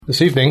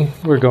This evening,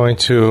 we're going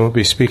to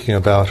be speaking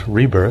about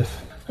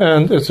rebirth,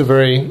 and it's a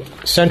very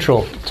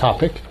central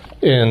topic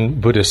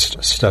in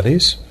Buddhist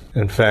studies.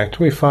 In fact,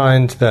 we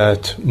find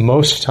that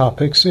most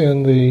topics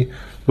in the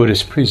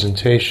Buddhist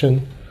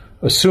presentation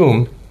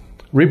assume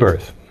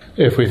rebirth.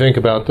 If we think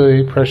about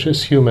the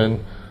precious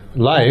human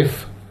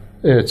life,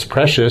 it's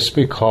precious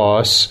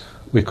because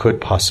we could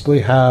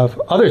possibly have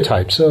other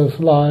types of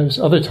lives,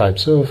 other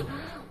types of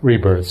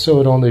rebirth. So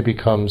it only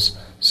becomes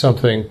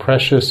something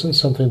precious and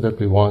something that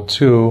we want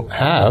to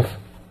have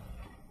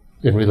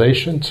in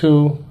relation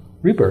to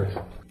rebirth.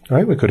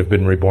 Right? We could have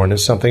been reborn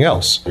as something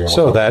else.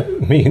 So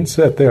that means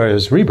that there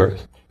is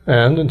rebirth.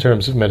 And in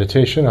terms of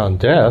meditation on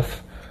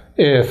death,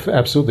 if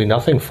absolutely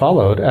nothing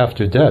followed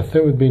after death,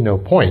 there would be no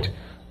point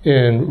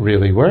in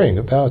really worrying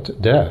about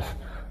death.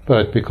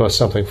 But because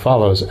something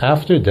follows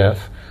after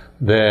death,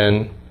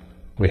 then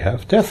we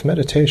have death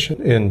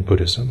meditation in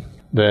Buddhism.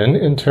 Then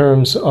in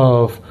terms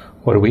of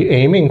what are we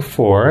aiming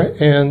for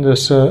in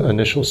this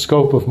initial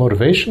scope of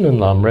motivation in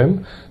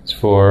Lamrim, it's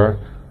for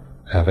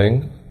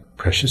having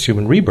precious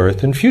human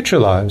rebirth in future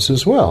lives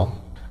as well.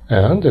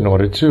 And in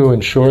order to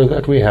ensure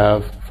that we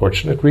have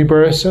fortunate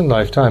rebirths in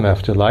lifetime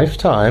after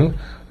lifetime,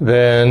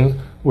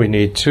 then we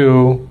need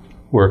to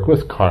work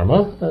with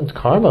karma. And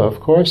karma,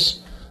 of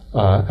course,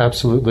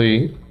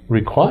 absolutely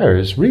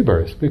requires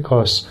rebirth,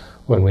 because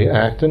when we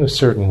act in a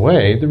certain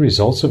way, the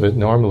results of it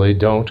normally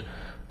don't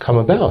come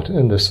about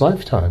in this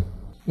lifetime.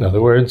 In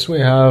other words, we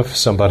have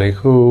somebody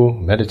who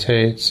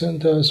meditates and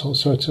does all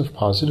sorts of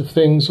positive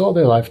things all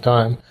their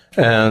lifetime,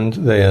 and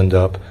they end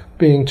up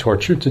being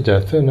tortured to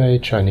death in a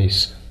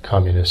Chinese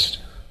communist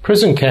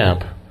prison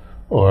camp.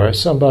 Or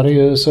somebody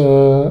is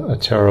a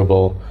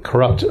terrible,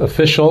 corrupt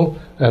official,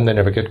 and they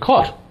never get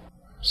caught.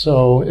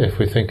 So if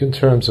we think in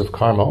terms of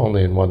karma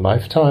only in one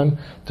lifetime,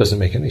 it doesn't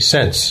make any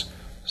sense.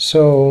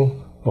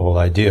 So the whole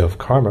idea of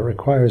karma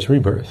requires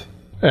rebirth.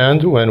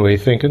 And when we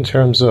think in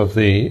terms of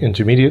the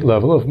intermediate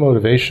level of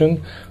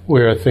motivation,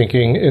 we're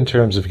thinking in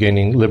terms of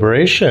gaining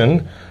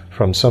liberation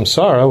from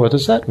samsara. What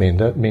does that mean?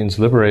 That means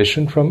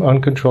liberation from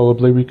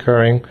uncontrollably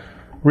recurring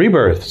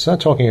rebirth. It's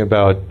not talking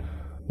about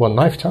one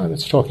lifetime,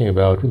 it's talking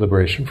about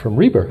liberation from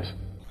rebirth.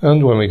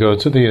 And when we go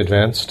to the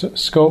advanced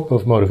scope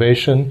of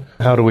motivation,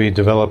 how do we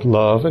develop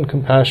love and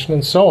compassion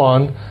and so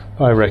on?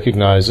 By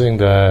recognizing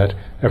that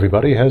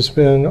everybody has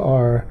been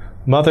our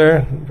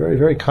mother, very,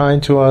 very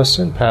kind to us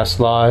in past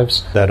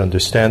lives. That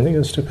understanding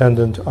is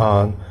dependent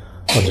on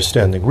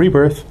understanding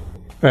rebirth.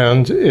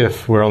 And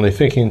if we're only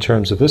thinking in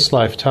terms of this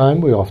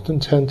lifetime, we often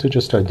tend to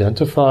just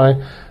identify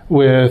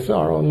with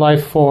our own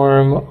life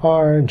form,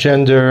 our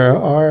gender,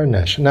 our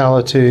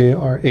nationality,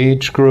 our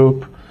age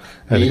group,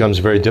 and it becomes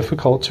very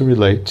difficult to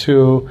relate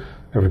to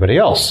everybody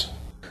else.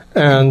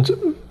 And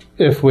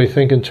if we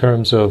think in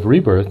terms of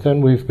rebirth,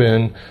 then we've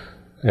been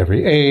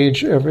every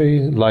age, every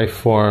life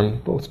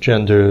form, both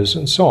genders,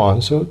 and so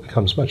on. So it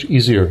becomes much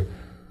easier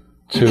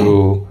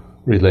to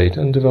relate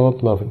and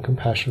develop love and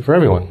compassion for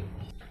everyone.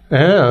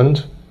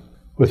 And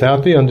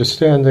without the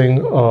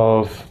understanding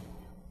of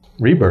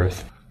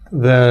rebirth,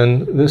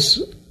 then this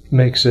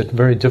makes it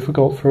very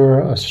difficult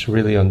for us to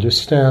really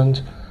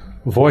understand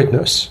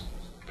voidness,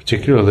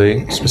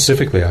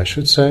 specifically, I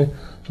should say,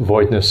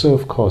 voidness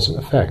of cause and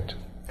effect.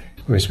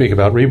 When we speak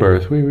about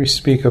rebirth, we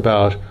speak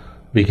about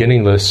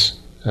beginningless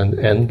and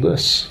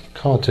endless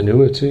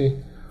continuity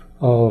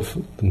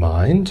of the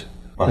mind,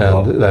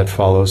 and that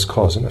follows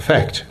cause and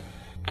effect.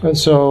 And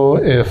so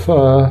if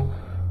a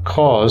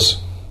cause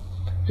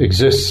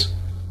exists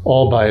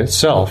all by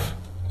itself,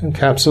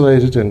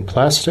 encapsulated in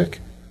plastic,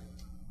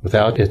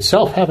 without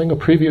itself having a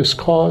previous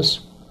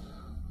cause,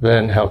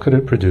 then how could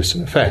it produce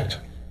an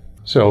effect?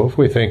 So if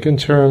we think in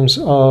terms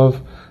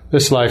of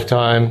this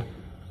lifetime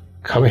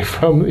coming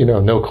from,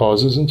 no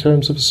causes in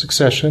terms of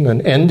succession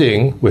and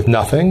ending with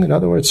nothing, in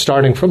other words,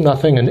 starting from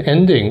nothing and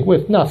ending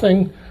with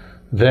nothing,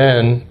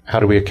 then how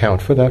do we account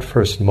for that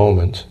first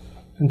moment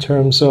in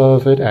terms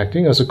of it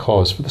acting as a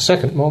cause for the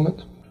second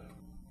moment?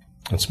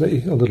 Let's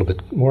be a little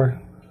bit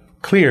more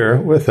clear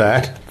with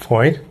that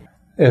point.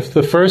 If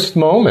the first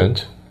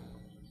moment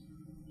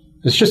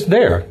is just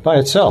there by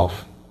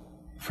itself,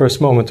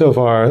 first moment of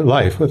our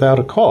life without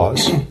a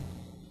cause,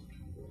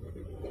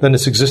 then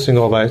it's existing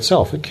all by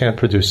itself. It can't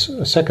produce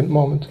a second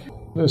moment.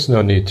 There's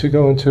no need to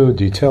go into a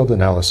detailed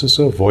analysis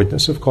of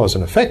voidness of cause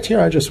and effect here.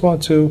 I just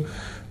want to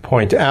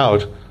point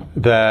out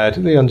that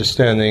the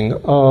understanding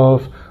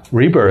of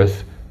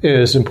rebirth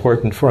is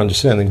important for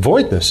understanding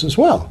voidness as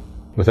well.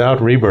 Without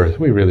rebirth,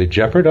 we really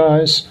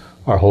jeopardize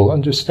our whole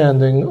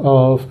understanding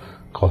of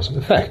cause and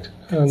effect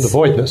and the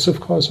voidness of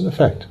cause and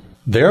effect.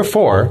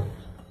 Therefore,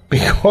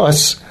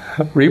 because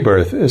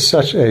rebirth is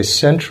such a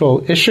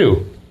central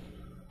issue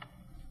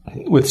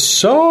with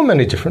so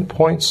many different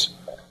points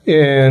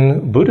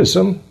in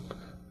Buddhism,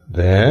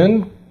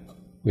 then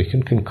we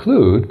can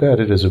conclude that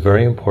it is a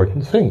very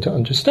important thing to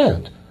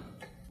understand.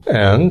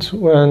 And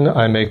when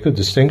I make the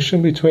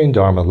distinction between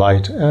Dharma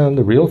Light and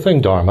the real thing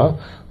Dharma,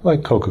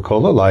 like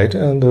Coca-Cola Light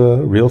and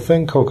the real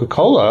thing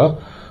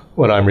Coca-Cola,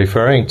 what I'm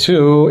referring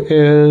to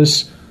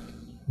is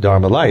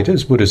Dharma light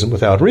is Buddhism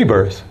without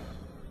rebirth.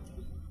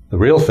 The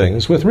real thing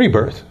is with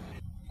rebirth.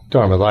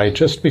 Dharma light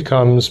just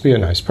becomes be a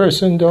nice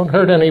person, don't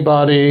hurt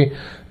anybody,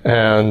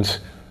 and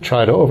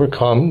try to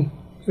overcome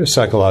your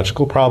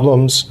psychological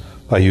problems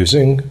by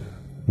using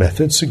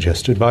methods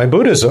suggested by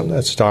Buddhism.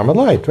 That's Dharma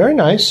light. Very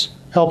nice,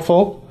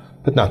 helpful,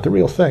 but not the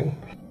real thing.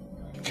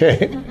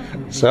 Okay,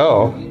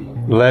 so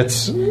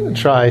let's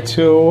try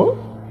to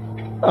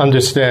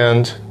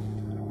understand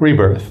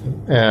rebirth.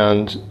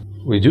 And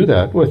we do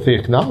that with the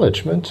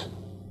acknowledgement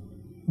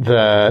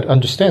that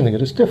understanding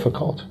it is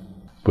difficult.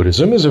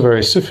 Buddhism is a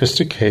very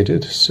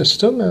sophisticated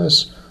system,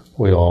 as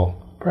we all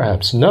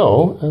perhaps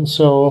know, and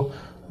so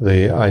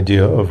the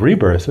idea of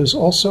rebirth is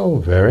also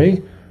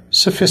very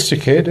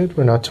sophisticated.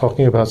 We're not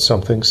talking about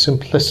something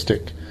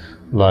simplistic,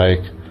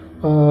 like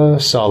a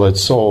solid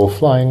soul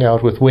flying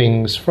out with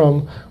wings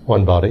from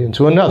one body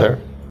into another.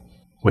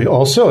 We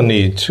also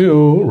need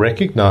to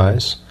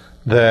recognize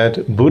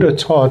that Buddha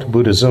taught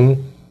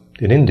Buddhism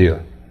in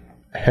India,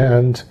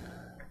 and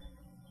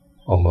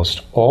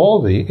almost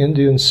all the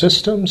Indian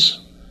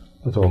systems,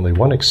 with only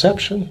one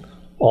exception,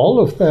 all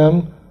of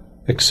them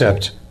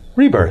accept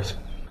rebirth.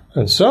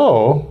 And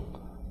so,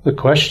 the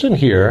question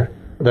here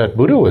that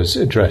Buddha was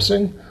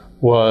addressing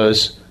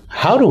was,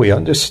 how do we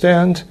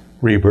understand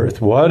rebirth?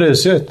 What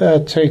is it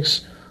that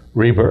takes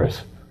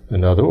rebirth?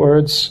 In other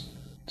words,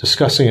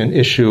 discussing an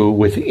issue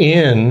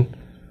within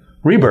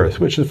rebirth,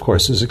 which of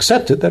course is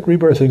accepted that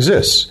rebirth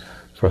exists.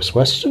 For us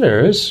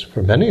Westerners,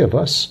 for many of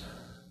us,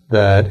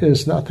 that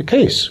is not the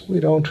case.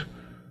 We don't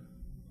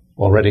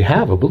already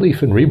have a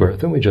belief in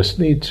rebirth, and we just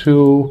need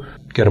to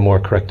get a more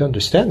correct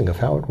understanding of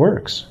how it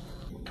works.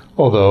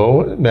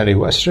 Although many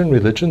Western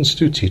religions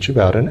do teach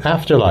about an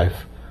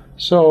afterlife,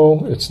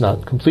 so it's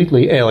not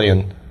completely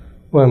alien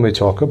when we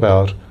talk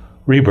about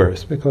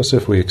rebirth, because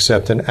if we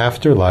accept an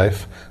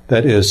afterlife,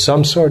 that is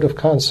some sort of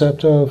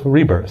concept of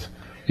rebirth,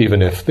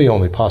 even if the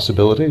only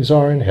possibilities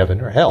are in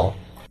heaven or hell.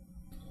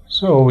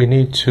 So we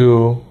need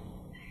to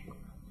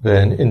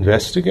then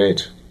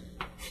investigate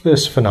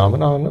this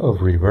phenomenon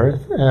of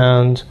rebirth,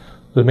 and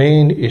the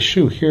main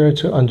issue here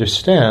to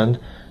understand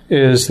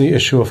is the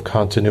issue of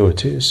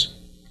continuities.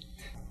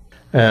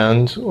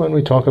 And when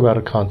we talk about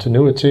a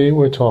continuity,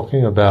 we're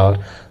talking about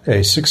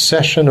a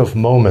succession of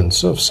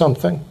moments of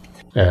something.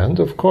 And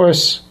of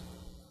course,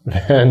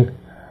 then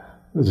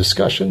the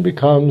discussion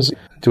becomes,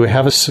 do we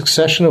have a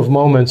succession of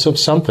moments of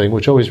something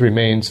which always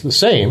remains the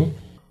same,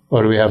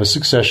 or do we have a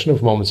succession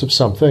of moments of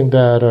something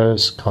that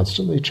is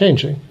constantly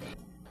changing?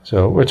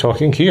 So we're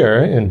talking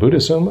here in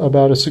Buddhism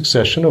about a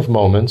succession of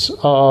moments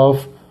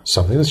of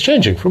something that's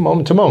changing from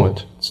moment to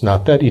moment. It's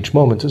not that each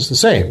moment is the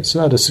same. It's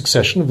not a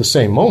succession of the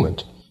same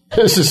moment.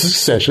 It's a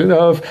succession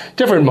of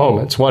different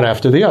moments, one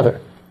after the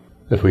other.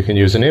 If we can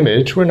use an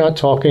image, we're not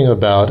talking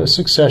about a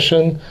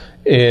succession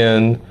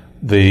in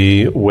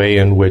the way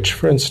in which,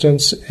 for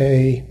instance,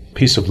 a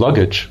piece of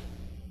luggage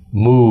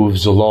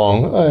moves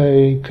along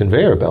a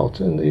conveyor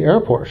belt in the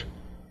airport,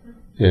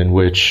 in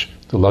which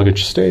the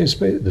luggage stays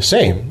the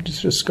same,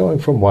 it's just going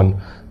from one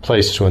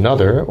place to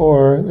another,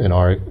 or in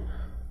our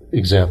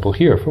example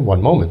here, from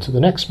one moment to the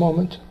next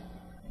moment.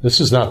 This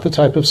is not the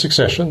type of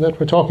succession that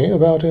we're talking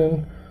about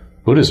in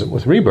Buddhism.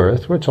 With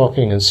rebirth, we're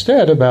talking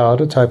instead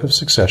about a type of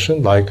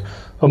succession like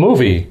a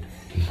movie.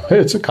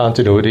 It's a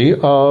continuity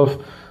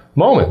of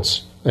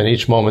moments, and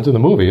each moment in the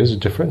movie is a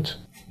different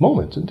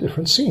moment, a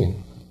different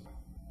scene.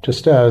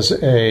 Just as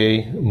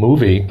a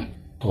movie,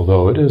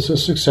 although it is a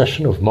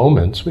succession of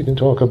moments, we can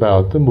talk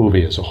about the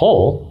movie as a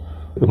whole.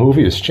 The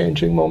movie is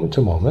changing moment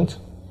to moment,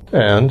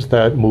 and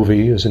that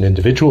movie is an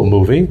individual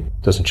movie,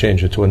 doesn't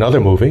change into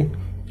another movie.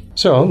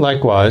 So,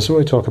 likewise, when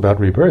we talk about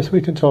rebirth, we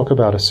can talk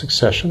about a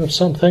succession of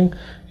something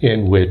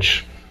in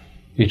which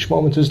each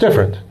moment is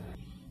different.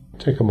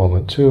 Take a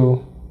moment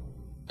to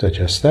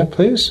digest that,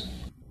 please.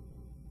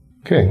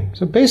 Okay,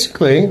 so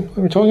basically,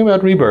 when we're talking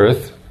about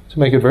rebirth, to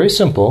make it very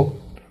simple,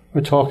 we're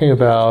talking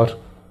about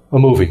a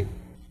movie,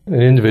 an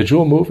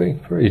individual movie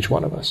for each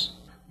one of us,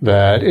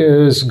 that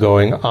is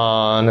going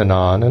on and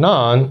on and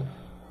on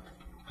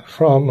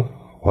from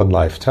one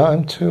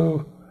lifetime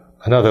to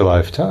another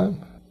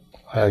lifetime.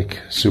 Like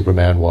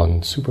Superman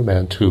 1,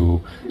 Superman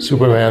 2,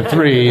 Superman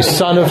 3,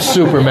 Son of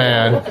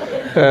Superman,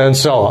 and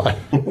so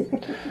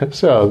on.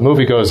 So the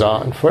movie goes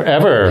on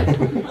forever.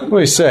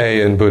 We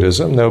say in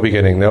Buddhism, no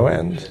beginning, no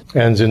end.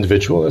 End's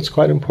individual, that's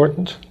quite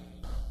important.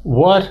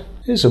 What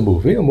is a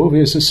movie? A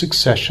movie is a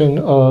succession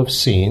of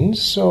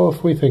scenes. So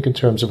if we think in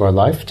terms of our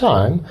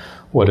lifetime,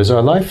 what is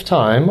our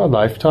lifetime? A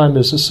lifetime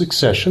is a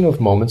succession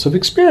of moments of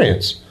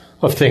experience,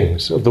 of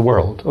things, of the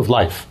world, of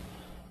life.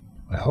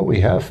 Well, we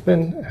have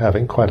been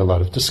having quite a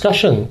lot of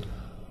discussion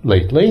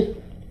lately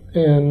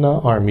in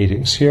our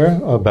meetings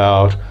here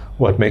about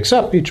what makes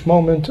up each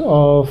moment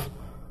of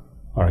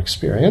our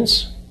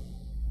experience.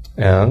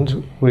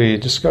 And we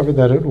discovered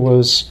that it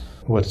was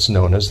what's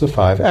known as the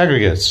 5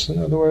 aggregates.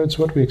 In other words,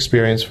 what we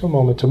experience from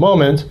moment to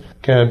moment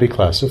can be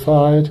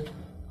classified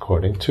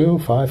according to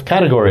 5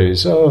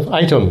 categories of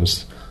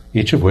items,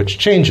 each of which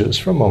changes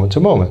from moment to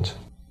moment.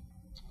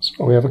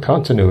 So we have a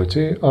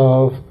continuity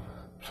of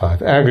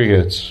 5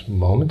 aggregates,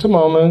 moment to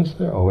moment,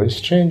 they're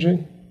always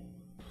changing.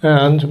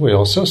 And we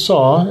also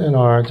saw in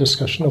our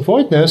discussion of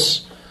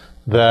voidness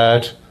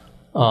that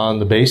on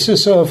the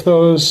basis of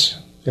those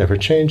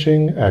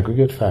ever-changing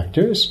aggregate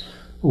factors,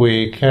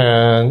 we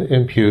can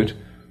impute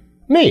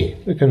me,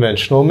 the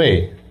conventional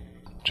me.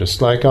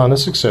 Just like on a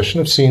succession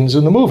of scenes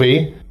in the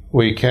movie,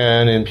 we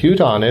can impute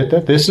on it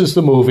that this is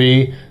the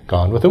movie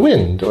Gone with the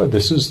Wind, or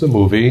this is the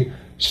movie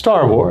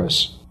Star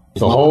Wars.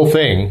 The whole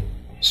thing,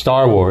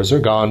 Star Wars or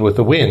Gone with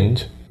the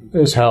Wind,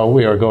 is how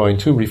we are going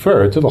to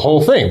refer to the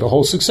whole thing, the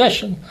whole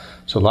succession.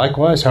 So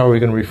likewise, how are we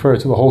going to refer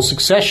to the whole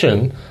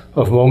succession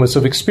of moments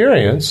of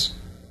experience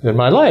in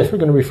my life? We're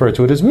going to refer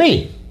to it as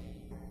me.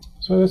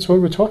 So that's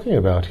what we're talking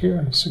about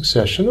here, a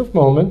succession of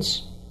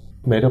moments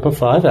made up of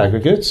 5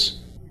 aggregates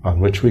on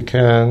which we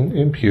can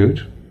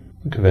impute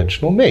the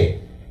conventional me.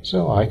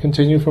 So I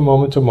continue from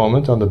moment to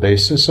moment on the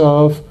basis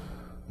of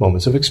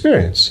moments of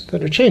experience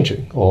that are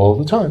changing all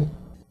the time.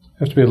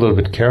 We have to be a little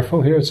bit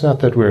careful here. It's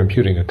not that we're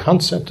imputing a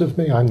concept of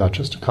me. I'm not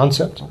just a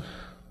concept.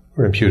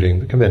 We're imputing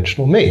the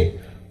conventional me,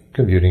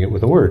 computing it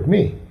with the word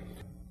me.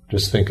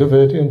 Just think of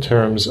it in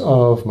terms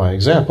of my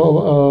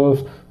example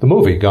of the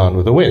movie Gone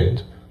with the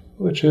Wind,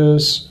 which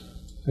is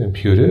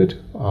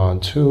imputed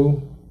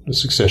onto the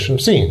succession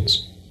of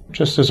scenes,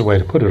 just as a way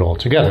to put it all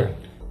together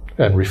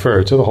and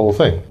refer to the whole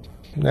thing.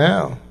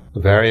 Now, the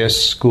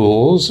various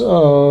schools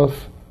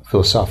of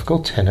philosophical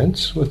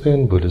tenets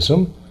within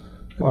Buddhism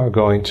are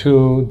going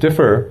to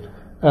differ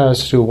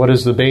as to what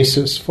is the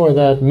basis for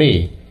that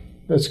me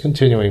that's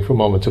continuing from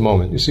moment to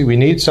moment. You see, we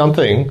need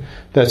something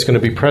that's going to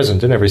be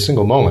present in every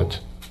single moment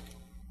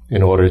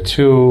in order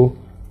to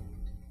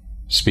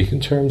speak in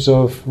terms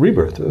of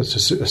rebirth.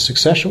 It's a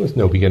succession with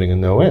no beginning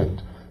and no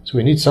end. So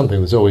we need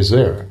something that's always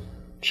there,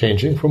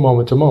 changing from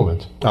moment to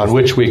moment, on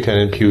which we can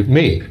impute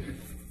me.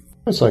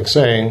 It's like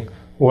saying,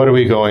 what are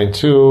we going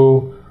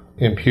to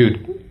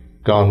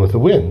impute Gone with the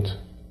Wind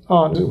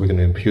on? Are we going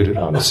to impute it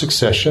on a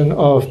succession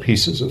of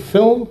pieces of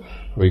film?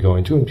 Are we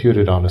going to impute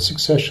it on a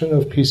succession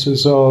of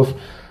pieces of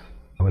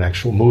an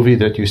actual movie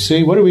that you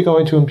see? What are we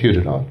going to impute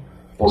it on?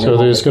 So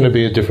there's going to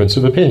be a difference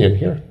of opinion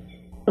here.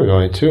 We're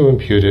going to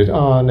impute it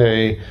on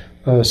a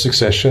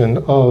succession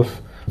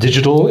of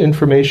digital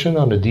information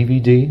on a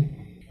DVD.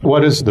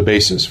 What is the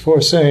basis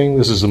for saying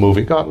this is the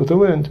movie Gone with the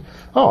Wind?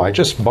 Oh, I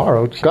just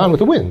borrowed Gone with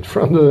the Wind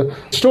from the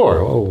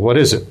store. Well, what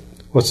is it?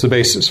 What's the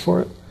basis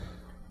for it?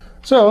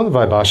 So the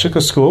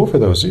Vaibhashika school, for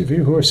those of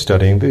you who are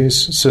studying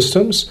these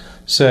systems,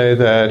 say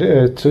that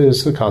it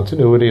is the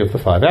continuity of the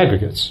 5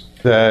 aggregates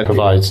that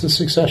provides the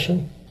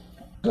succession.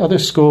 Other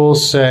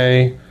schools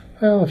say,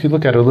 well, if you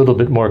look at it a little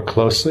bit more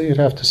closely, you'd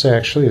have to say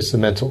actually it's the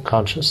mental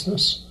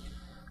consciousness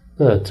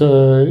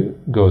that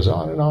goes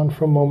on and on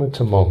from moment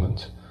to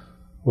moment,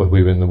 what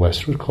we in the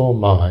West would call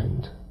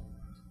mind.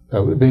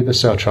 That would be the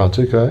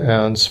Sautrantika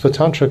and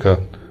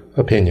Svatantrika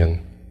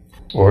opinion.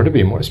 Or to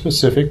be more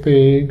specific,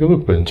 the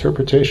Gelugpa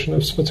interpretation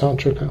of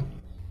Svatantrika.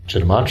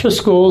 Chittamatra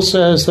school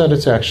says that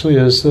it actually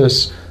is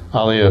this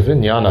alaya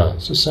vijnana.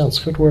 It's a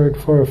Sanskrit word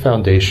for a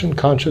foundation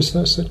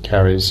consciousness that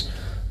carries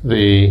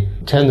the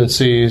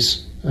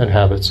tendencies and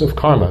habits of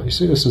karma. You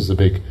see, this is the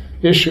big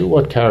issue.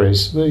 What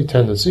carries the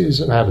tendencies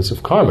and habits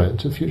of karma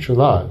into future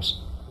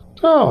lives?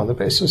 Oh, on the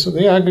basis of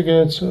the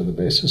aggregates, or the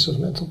basis of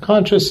mental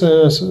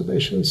consciousness, or the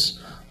basis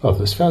of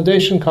this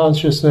foundation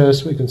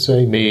consciousness, we can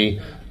say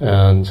me,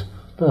 and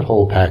that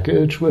whole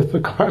package with the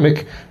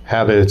karmic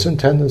habits and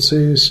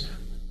tendencies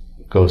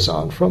goes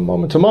on from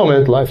moment to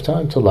moment,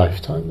 lifetime to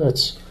lifetime.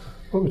 That's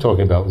what we're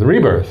talking about with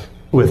rebirth,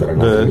 with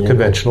the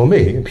conventional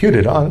me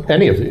imputed on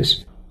any of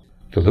these.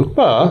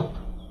 Gelugpa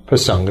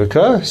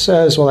Prasangika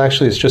says, well,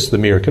 actually, it's just the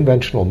mere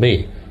conventional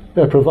me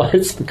that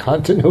provides the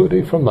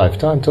continuity from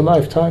lifetime to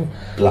lifetime,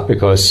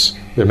 because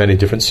there are many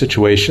different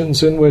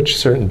situations in which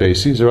certain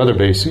bases or other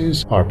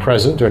bases are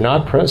present or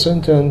not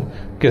present, and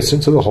gets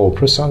into the whole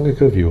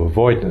Prasangika view of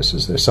voidness.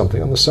 Is there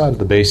something on the side of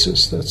the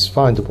basis that's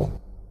findable?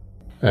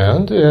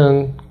 And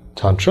in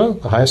Tantra,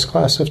 the highest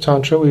class of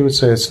Tantra, we would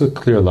say it's the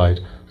clear light,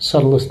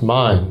 subtlest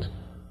mind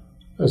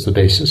as the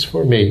basis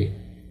for me.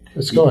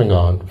 It's going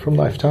on from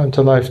lifetime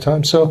to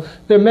lifetime. So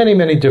there are many,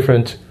 many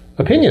different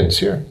opinions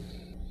here.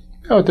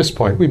 Now, at this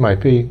point, we might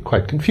be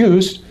quite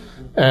confused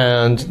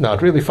and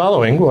not really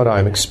following what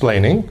I'm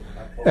explaining,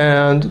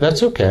 and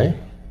that's okay,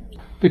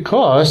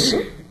 because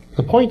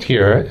the point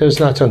here is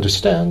not to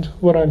understand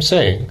what I'm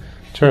saying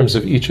in terms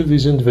of each of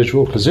these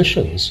individual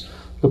positions.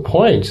 The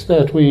point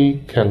that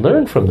we can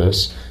learn from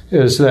this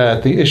is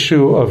that the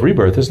issue of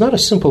rebirth is not a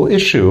simple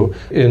issue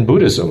in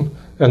Buddhism,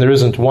 and there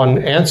isn't one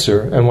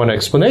answer and one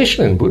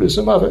explanation in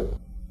Buddhism of it.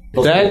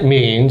 That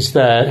means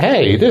that,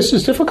 hey, this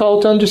is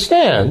difficult to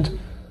understand,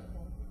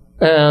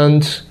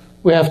 and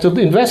we have to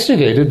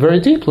investigate it very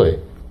deeply.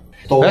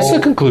 That's the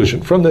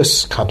conclusion from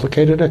this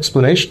complicated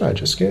explanation I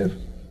just gave.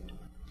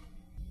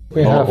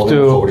 We have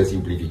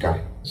to...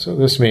 So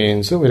this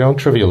means that we don't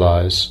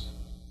trivialize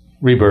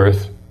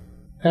rebirth,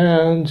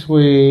 and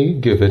we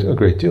give it a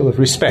great deal of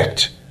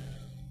respect.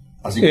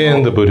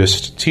 in the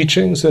Buddhist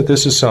teachings that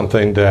this is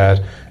something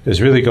that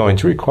is really going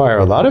to require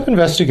a lot of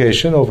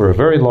investigation over a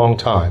very long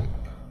time.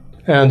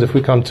 And if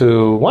we come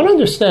to one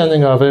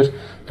understanding of it,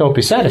 don't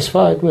be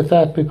satisfied with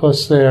that,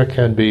 because there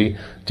can be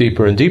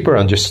deeper and deeper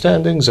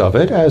understandings of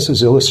it, as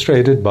is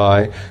illustrated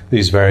by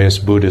these various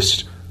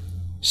Buddhist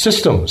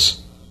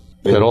systems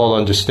that all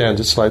understand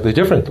it slightly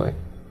differently.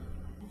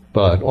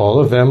 But all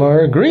of them are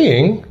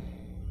agreeing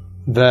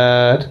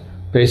that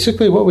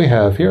basically what we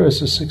have here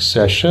is a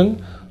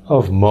succession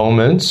of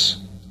moments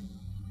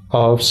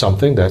of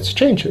something that's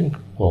changing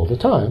all the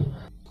time.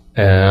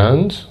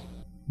 And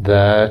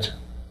that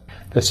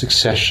the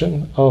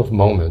succession of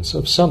moments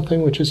of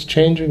something which is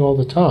changing all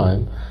the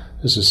time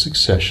is a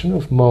succession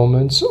of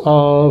moments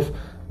of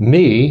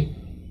me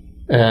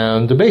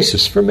and the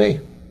basis for me.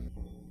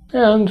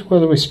 And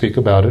whether we speak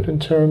about it in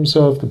terms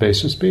of the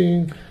basis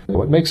being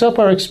what makes up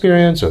our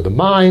experience or the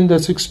mind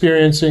that's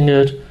experiencing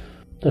it,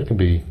 that can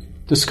be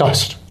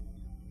discussed.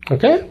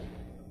 Okay?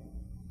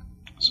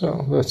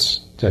 So let's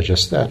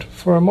digest that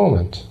for a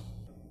moment.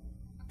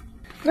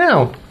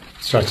 Now, it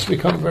starts to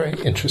become very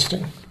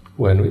interesting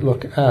when we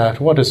look at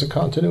what is a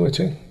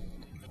continuity.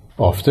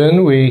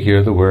 Often we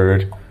hear the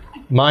word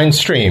mind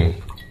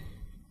stream.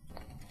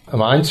 A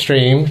mind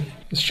stream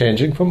is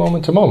changing from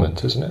moment to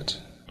moment, isn't it?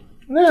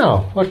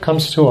 Now, what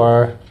comes to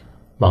our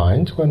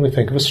mind when we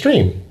think of a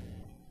stream?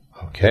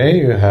 Okay,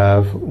 you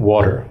have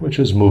water, which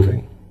is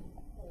moving.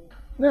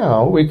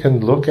 Now, we can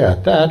look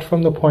at that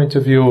from the point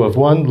of view of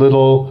one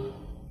little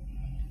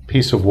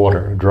piece of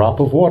water, a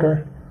drop of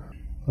water.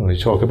 When we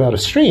talk about a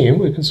stream,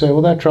 we can say,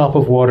 well, that drop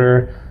of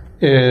water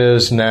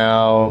is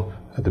now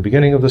at the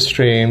beginning of the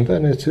stream,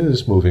 then it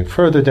is moving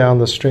further down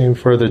the stream,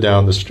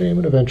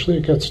 and eventually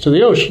it gets to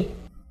the ocean.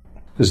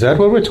 Is that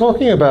what we're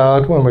talking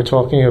about when we're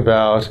talking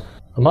about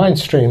a mind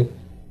stream?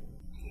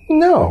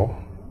 No,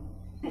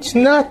 it's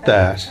not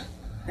that.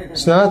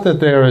 It's not that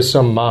there is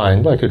some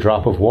mind, like a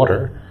drop of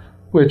water,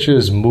 which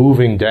is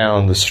moving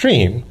down the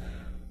stream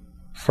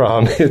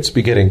from its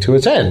beginning to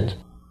its end.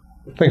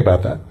 Think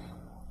about that.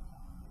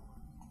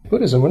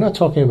 Buddhism, we're not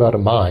talking about a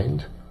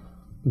mind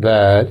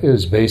that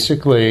is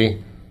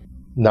basically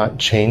not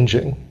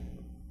changing,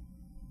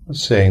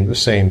 saying the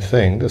same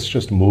thing, that's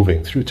just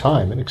moving through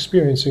time and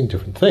experiencing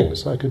different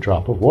things, like a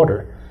drop of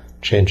water,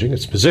 changing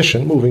its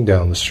position, moving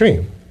down the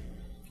stream.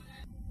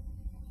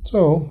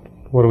 So,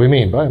 what do we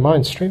mean by a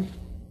mind stream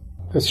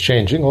that's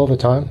changing all the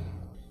time?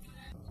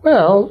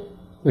 Well,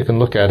 we can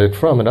look at it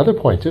from another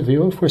point of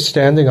view. If we're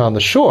standing on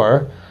the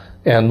shore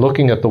and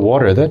looking at the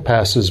water that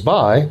passes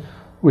by,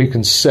 we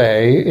can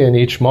say in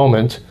each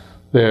moment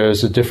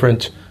there's a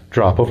different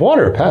drop of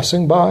water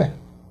passing by.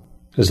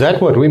 Is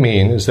that what we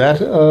mean? Is that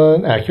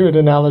an accurate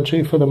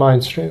analogy for the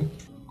mind stream?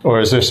 Or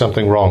is there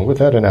something wrong with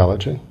that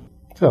analogy?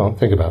 So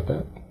think about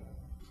that.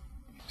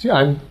 See,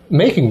 I'm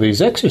making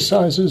these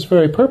exercises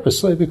very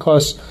purposely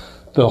because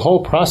the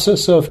whole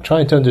process of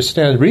trying to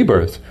understand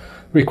rebirth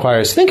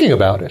requires thinking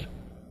about it.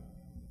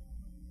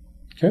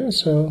 Okay,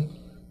 so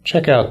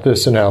check out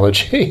this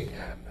analogy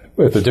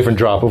with a different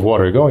drop of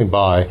water going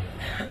by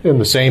in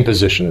the same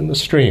position in the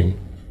stream.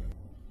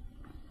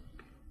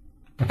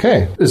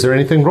 Okay, is there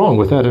anything wrong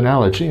with that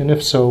analogy? And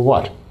if so,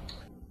 what?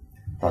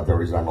 That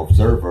there is an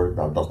observer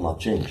that does not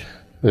change.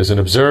 There's an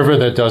observer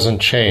that doesn't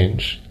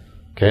change.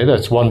 Okay,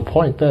 that's one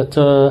point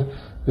that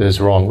is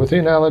wrong with the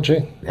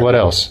analogy. Yeah. What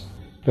else?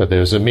 That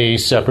there's a me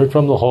separate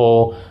from the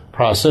whole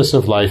process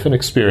of life and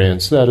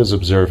experience that is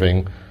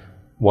observing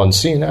one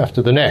scene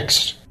after the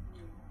next.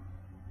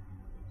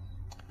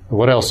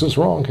 What else is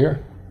wrong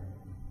here?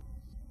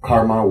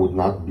 Karma would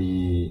not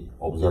be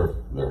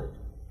observed there.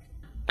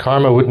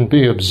 Karma wouldn't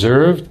be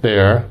observed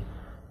there.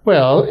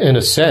 Well, in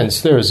a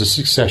sense, there is a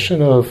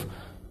succession of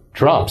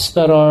drops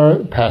that are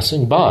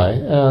passing by,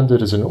 and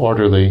it is an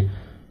orderly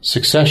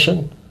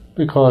succession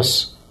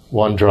because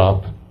one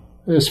drop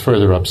is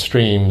further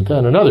upstream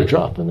than another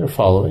drop, and they're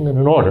following in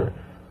an order.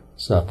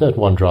 It's not that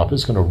one drop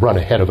is going to run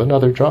ahead of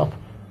another drop.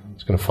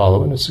 It's going to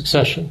follow in a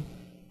succession.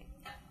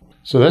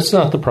 So that's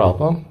not the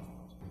problem.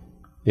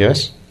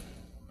 Yes?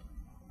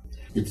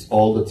 It's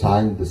all the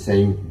time the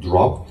same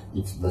drop.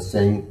 It's the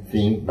same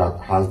thing that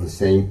has the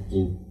same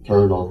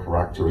internal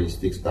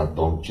characteristics that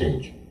don't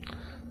change.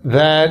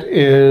 That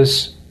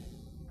is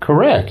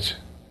correct.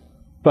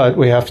 But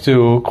we have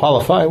to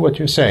qualify what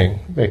you're saying,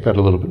 make that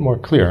a little bit more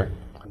clear.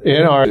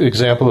 In our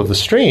example of the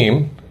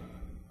stream,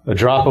 a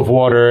drop of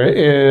water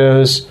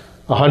is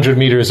 100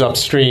 meters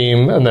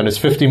upstream, and then it's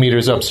 50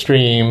 meters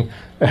upstream,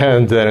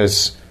 and then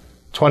it's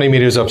 20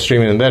 meters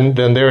upstream, and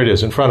then there it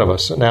is in front of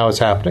us. And now it's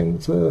happening,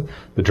 it's the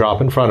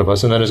drop in front of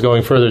us, and then it's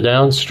going further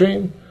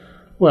downstream.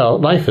 Well,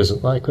 life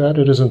isn't like that.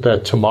 It isn't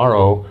that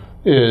tomorrow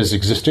is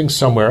existing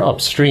somewhere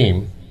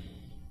upstream,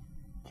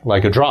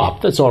 like a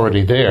drop that's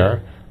already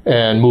there,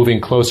 and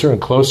moving closer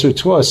and closer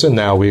to us, and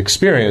now we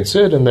experience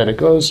it, and then it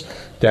goes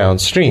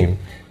downstream.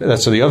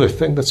 That's the other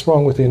thing that's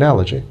wrong with the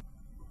analogy.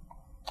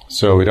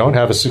 So we don't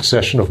have a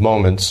succession of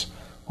moments,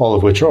 all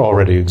of which are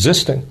already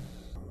existing.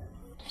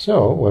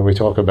 So when we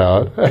talk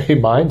about a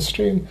mind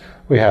stream,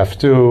 we have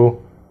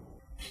to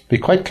Be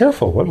quite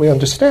careful what we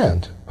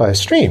understand by a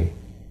stream.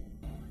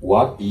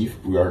 What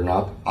if we are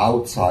not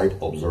outside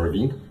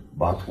observing,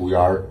 but we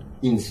are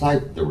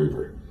inside the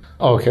river?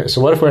 Okay,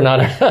 so what if we're not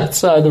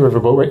outside the river,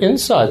 but we're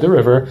inside the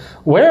river?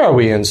 Where are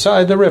we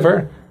inside the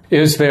river?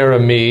 Is there a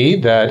me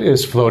that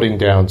is floating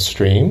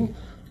downstream,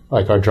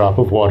 like our drop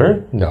of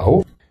water?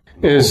 No.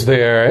 Is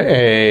there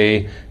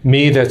a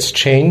me that's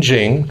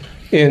changing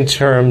in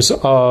terms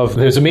of,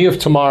 there's a me of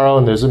tomorrow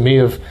and there's a me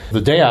of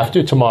the day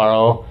after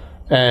tomorrow,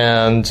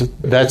 and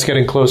that's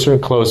getting closer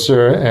and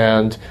closer,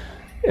 and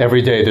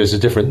every day there's a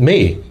different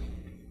me.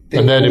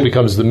 And then it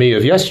becomes the me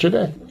of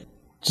yesterday.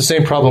 It's the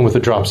same problem with the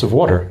drops of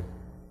water.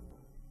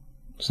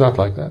 It's not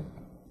like that.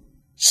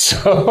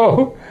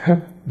 So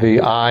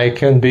the I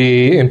can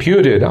be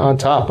imputed on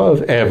top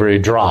of every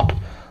drop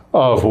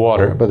of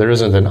water, but there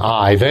isn't an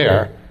I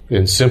there.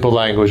 In simple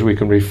language, we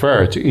can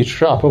refer to each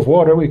drop of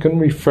water, we can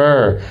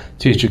refer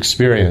to each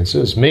experience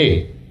as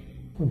me.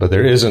 But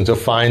there isn't a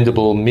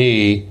findable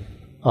me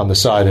on the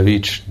side of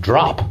each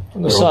drop,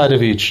 on the side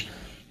of each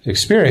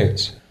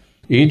experience.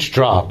 Each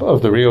drop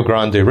of the Rio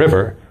Grande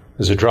River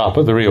is a drop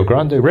of the Rio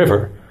Grande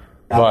River.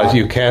 But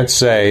you can't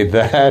say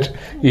that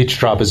each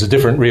drop is a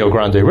different Rio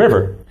Grande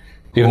River,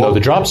 even though the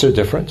drops are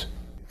different.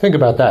 Think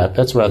about that.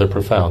 That's rather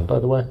profound, by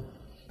the way.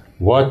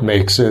 What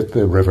makes it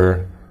the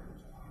river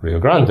Rio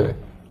Grande?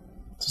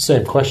 It's the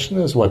same question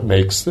as what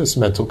makes this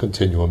mental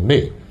continuum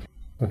me.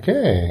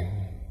 Okay.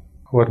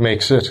 What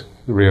makes it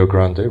the Rio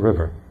Grande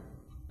River?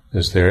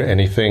 Is there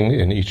anything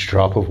in each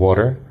drop of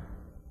water,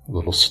 a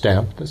little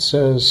stamp that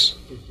says,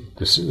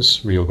 this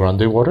is Rio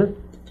Grande water?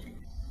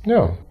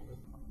 No.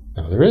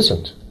 No, there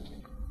isn't.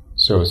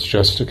 So it's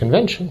just a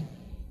convention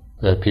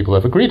that people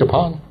have agreed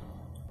upon.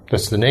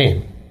 That's the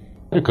name.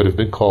 It could have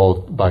been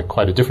called by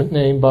quite a different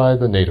name by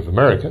the Native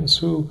Americans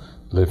who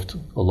lived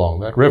along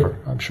that river.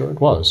 I'm sure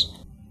it was.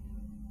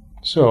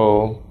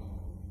 So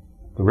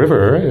the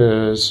river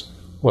is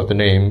what the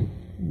name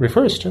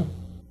refers to.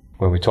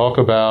 When we talk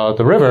about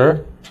the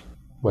river,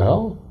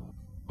 well,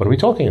 what are we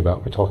talking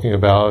about? We're talking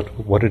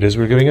about what it is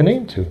we're giving a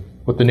name to,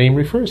 what the name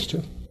refers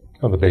to,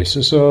 on the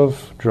basis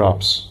of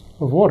drops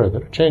of water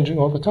that are changing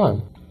all the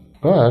time.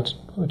 But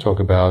when we talk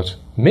about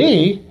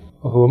me,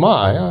 well, who am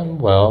I? I'm,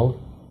 well,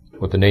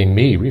 what the name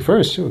me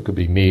refers to. It could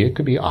be me, it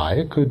could be I,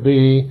 it could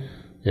be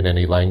in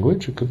any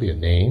language, it could be a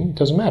name, it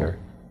doesn't matter.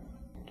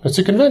 It's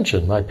a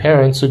convention. My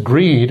parents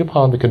agreed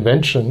upon the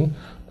convention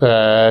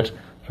that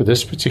for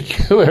this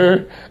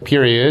particular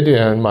period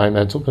in my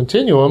mental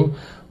continuum,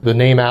 the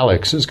name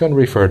Alex is going to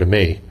refer to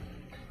me.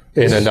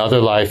 In another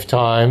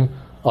lifetime,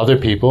 other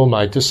people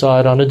might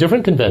decide on a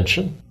different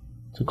convention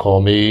to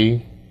call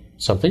me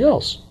something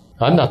else.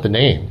 I'm not the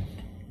name,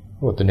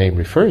 what the name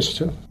refers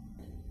to.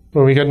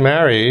 When we get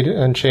married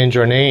and change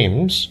our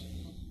names,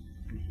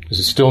 is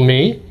it still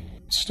me?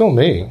 It's still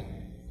me,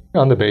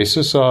 on the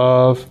basis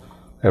of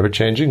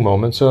ever-changing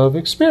moments of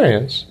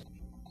experience.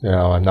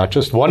 Now, I'm not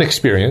just one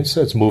experience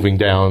that's moving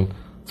down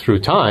through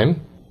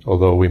time,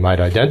 although we might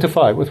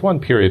identify with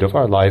one period of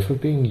our life of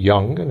being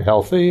young and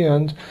healthy,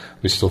 and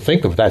we still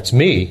think of that's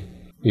me,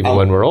 even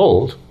when we're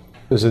old.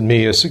 Isn't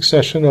me a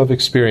succession of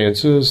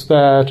experiences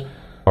that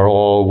are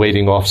all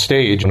waiting off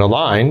stage in a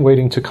line,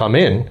 waiting to come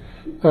in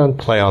and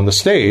play on the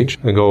stage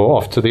and go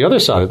off to the other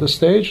side of the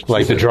stage,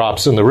 like the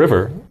drops in the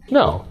river?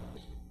 No.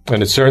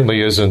 And it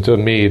certainly isn't a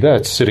me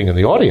that's sitting in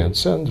the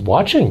audience and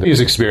watching these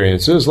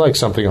experiences like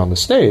something on the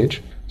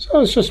stage. So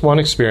it's just one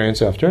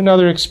experience after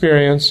another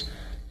experience,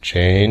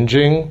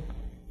 changing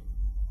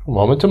from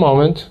moment to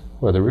moment,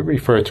 whether we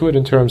refer to it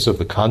in terms of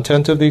the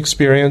content of the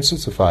experience,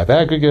 it's the five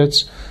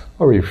aggregates,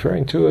 or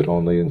referring to it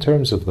only in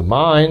terms of the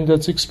mind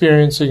that's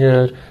experiencing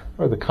it,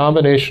 or the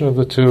combination of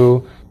the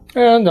two.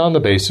 And on the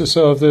basis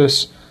of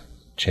this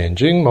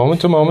changing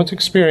moment-to-moment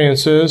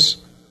experiences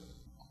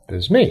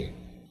is me.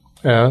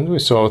 And we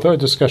saw with our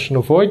discussion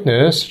of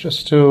voidness,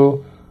 just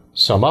to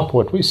sum up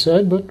what we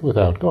said, but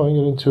without going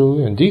into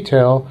in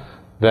detail,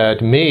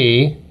 that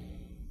me,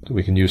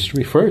 we can use to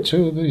refer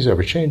to these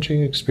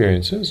ever-changing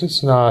experiences.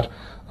 It's not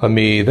a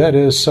me that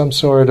is some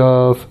sort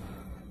of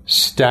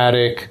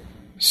static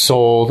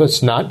soul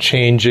that's not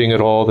changing at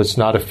all, that's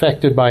not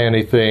affected by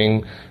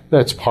anything,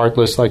 that's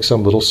partless like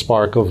some little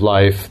spark of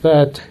life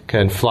that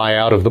can fly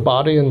out of the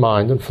body and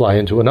mind and fly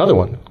into another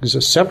one,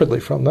 exists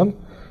separately from them.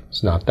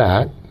 It's not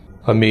that.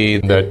 A me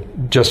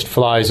that just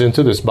flies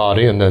into this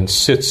body and then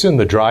sits in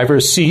the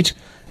driver's seat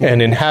and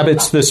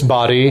inhabits this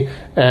body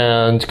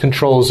and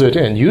controls it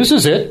and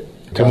uses it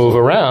to move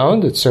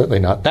around. It's certainly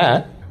not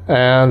that.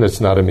 And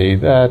it's not a me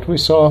that we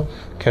saw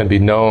can be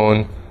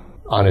known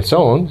on its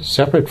own,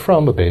 separate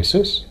from a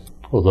basis.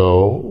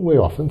 Although we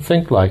often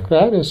think like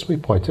that, as we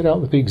pointed out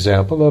with the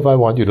example of I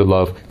want you to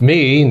love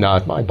me,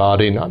 not my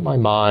body, not my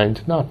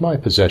mind, not my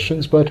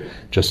possessions, but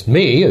just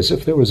me, as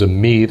if there was a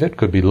me that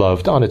could be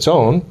loved on its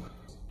own,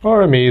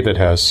 or a me that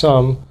has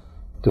some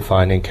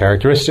defining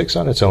characteristics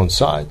on its own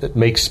side that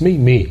makes me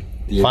me,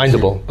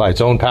 findable by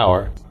its own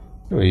power.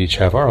 We each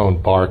have our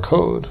own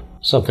barcode,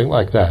 something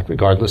like that,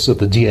 regardless of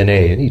the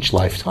DNA in each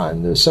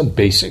lifetime. There's some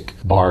basic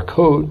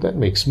barcode that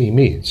makes me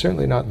me. It's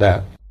certainly not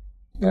that.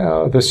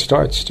 Now, this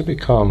starts to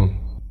become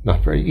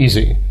not very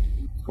easy.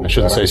 I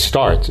shouldn't say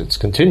start, it's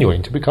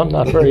continuing to become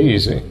not very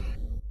easy.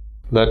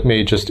 Let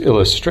me just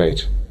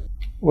illustrate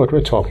what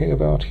we're talking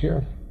about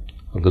here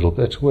a little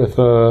bit with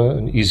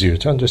an easier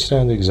to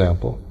understand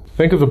example.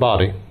 Think of the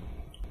body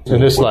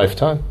in this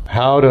lifetime.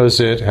 How does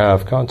it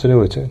have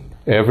continuity?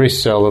 Every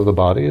cell of the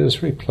body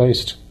is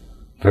replaced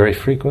very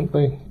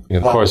frequently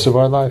in the course of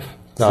our life.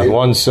 Not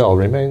one cell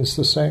remains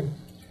the same.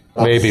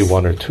 Maybe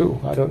one or two.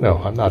 I don't know.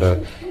 I'm not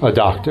a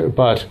doctor,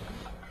 but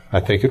I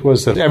think it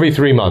was that every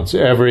 3 months,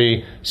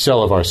 every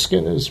cell of our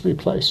skin is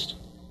replaced.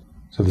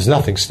 So there's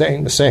nothing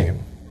staying the same.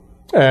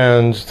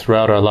 And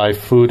throughout our life,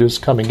 food is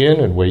coming in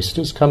and waste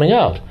is coming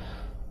out.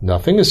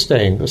 Nothing is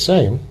staying the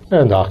same.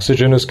 And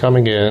oxygen is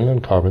coming in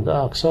and carbon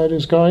dioxide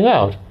is going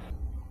out.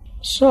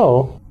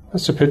 So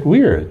that's a bit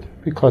weird,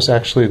 because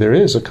actually there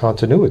is a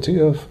continuity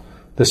of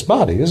this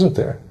body, isn't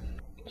there?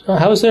 So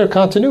how is there a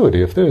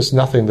continuity if there's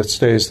nothing that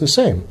stays the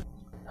same?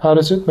 How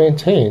does it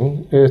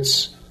maintain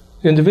its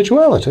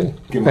individuality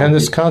and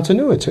its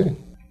continuity?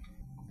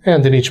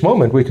 And in each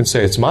moment we can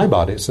say it's my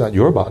body, it's not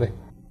your body.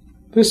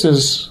 This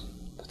is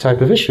the type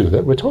of issue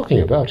that we're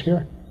talking about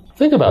here.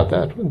 Think about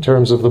that in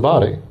terms of the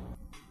body.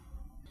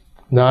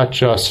 Not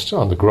just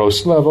on the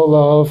gross level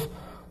of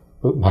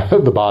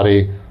the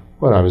body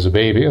when I was a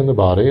baby, and the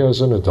body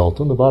as an adult,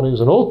 and the body as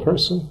an old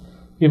person.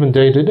 Even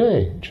day to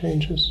day it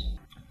changes.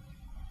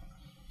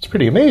 It's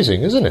pretty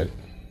amazing, isn't it?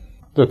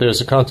 That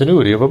there's a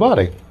continuity of a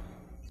body.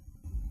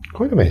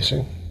 Quite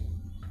amazing.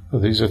 Well,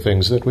 these are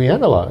things that we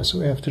analyze.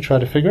 We have to try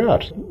to figure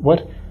out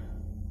what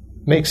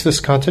makes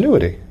this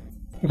continuity.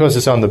 Because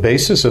it's on the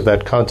basis of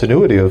that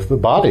continuity of the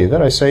body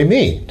that I say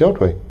me, don't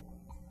we?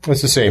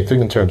 It's the same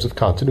thing in terms of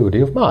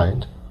continuity of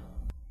mind.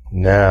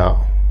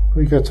 Now,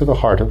 we get to the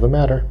heart of the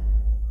matter.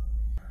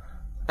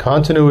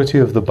 Continuity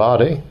of the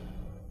body.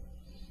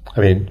 I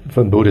mean,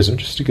 from Buddhism,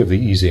 just to give the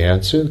easy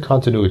answer,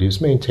 continuity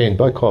is maintained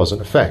by cause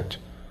and effect.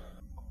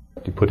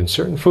 You put in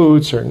certain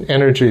food, certain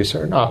energy,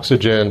 certain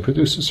oxygen,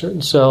 produces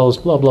certain cells,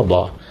 blah, blah,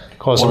 blah.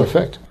 Cause and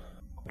effect.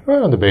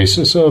 Right, on the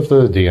basis of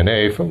the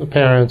DNA from the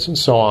parents and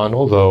so on,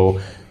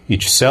 although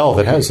each cell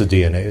that has the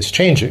DNA is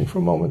changing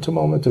from moment to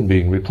moment and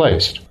being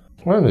replaced.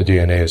 Well, the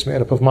DNA is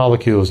made up of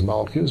molecules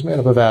made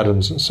up of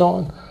atoms, and so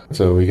on.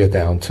 So we get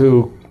down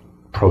to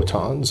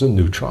protons and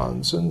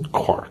neutrons and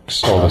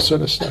quarks, all that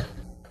sort of stuff.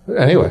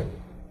 Anyway,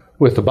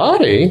 with the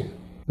body,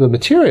 the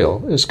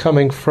material is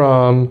coming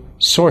from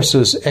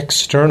sources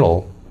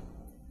external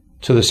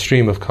to the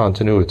stream of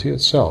continuity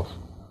itself,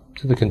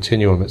 to the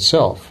continuum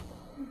itself.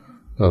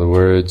 In other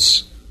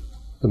words,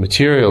 the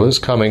material is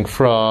coming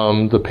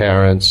from the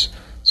parents,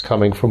 it's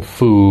coming from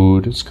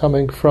food, it's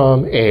coming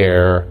from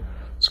air,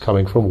 it's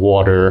coming from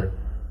water.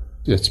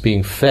 It's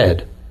being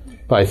fed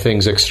by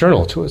things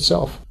external to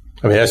itself.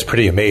 I mean, that's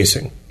pretty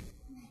amazing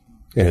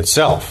in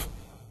itself,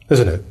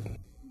 isn't it?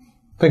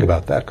 Think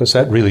about that, because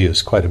that really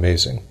is quite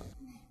amazing.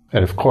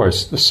 And of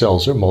course, the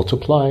cells are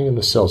multiplying and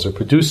the cells are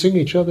producing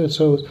each other,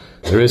 so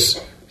there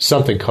is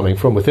something coming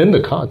from within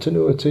the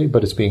continuity,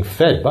 but it's being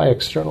fed by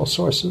external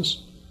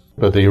sources.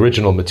 But the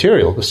original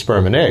material, the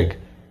sperm and egg,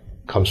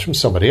 comes from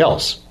somebody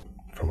else,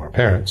 from our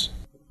parents.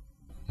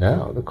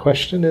 Now, the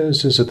question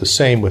is it the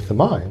same with the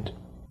mind?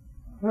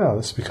 Well,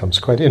 this becomes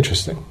quite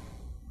interesting.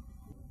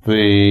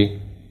 The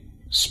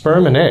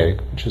sperm and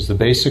egg, which is the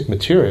basic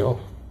material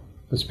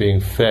that's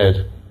being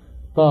fed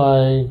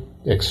by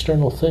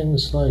external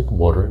things like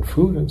water and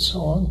food and so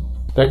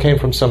on, that came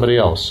from somebody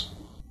else.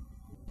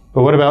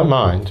 But what about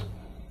mind?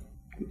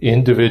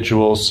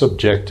 Individual,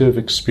 subjective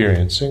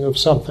experiencing of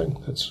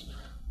something. That's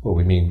what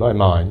we mean by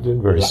mind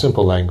in very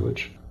simple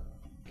language.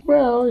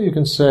 Well, you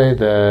can say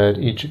that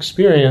each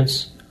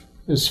experience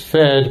is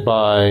fed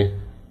by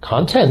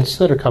contents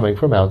that are coming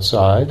from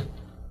outside,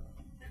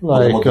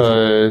 like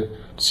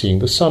seeing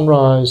the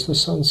sunrise, the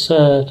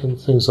sunset, and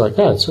things like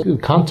that. So the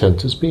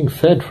content is being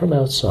fed from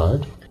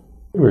outside.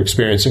 We're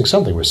experiencing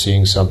something, we're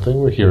seeing something,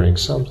 we're hearing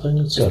something,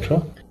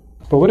 etc.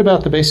 But what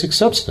about the basic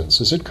substance?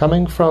 Is it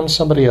coming from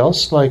somebody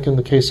else, like in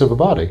the case of a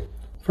body?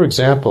 For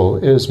example,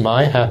 is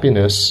my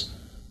happiness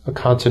a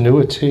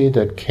continuity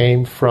that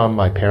came from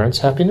my parents'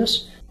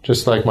 happiness?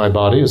 Just like my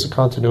body is a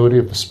continuity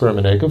of the sperm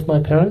and egg of my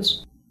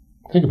parents?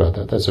 Think about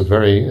that. That's a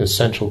very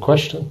essential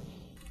question.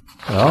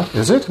 Well,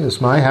 is it?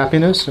 Is my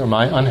happiness or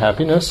my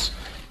unhappiness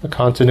a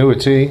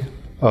continuity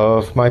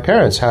of my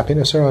parents'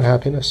 happiness or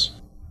unhappiness?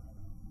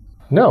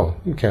 No,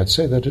 you can't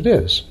say that it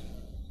is.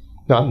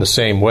 Not in the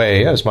same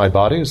way as my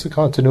body is the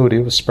continuity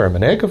of the sperm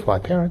and egg of my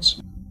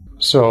parents.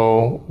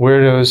 So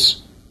where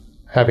does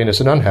happiness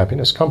and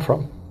unhappiness come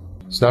from?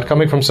 It's not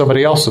coming from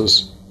somebody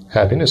else's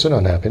happiness and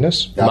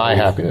unhappiness. My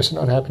happiness and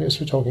unhappiness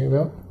we're talking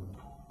about.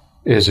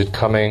 Is it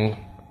coming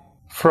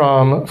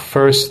from,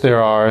 first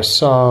there are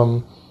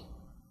some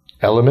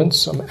elements,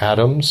 some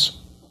atoms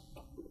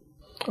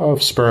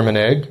of sperm and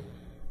egg,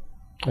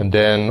 and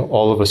then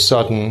all of a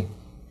sudden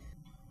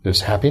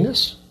there's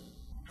happiness?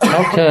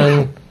 How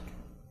can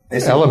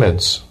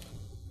elements,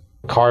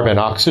 carbon,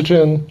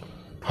 oxygen,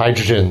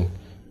 hydrogen,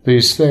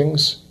 these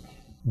things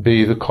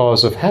be the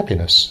cause of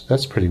happiness?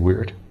 That's pretty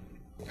weird.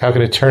 How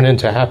can it turn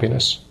into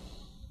happiness?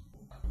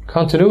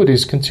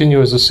 Continuities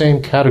continue as the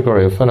same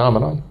category of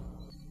phenomenon.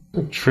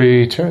 The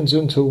tree turns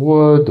into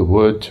wood, the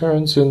wood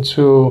turns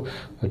into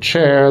a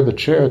chair, the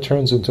chair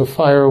turns into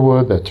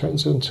firewood, that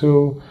turns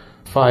into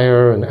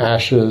fire and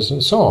ashes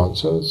and so on.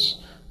 So it's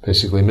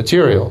basically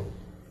material.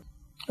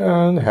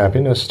 And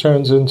happiness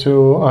turns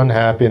into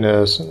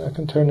unhappiness, and that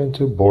can turn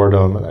into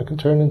boredom, and that can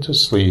turn into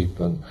sleep,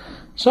 and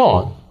so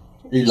on.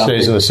 It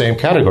stays in the same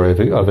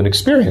category of an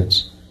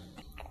experience.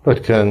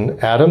 But can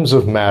atoms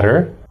of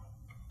matter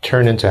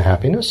turn into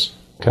happiness?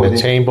 Can a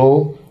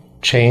table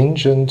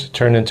change and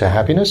turn into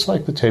happiness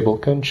like the table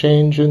can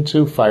change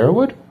into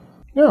firewood?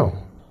 No.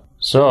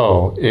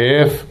 So,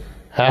 if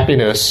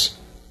happiness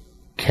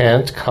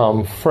can't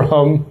come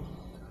from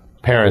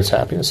parents'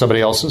 happiness,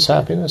 somebody else's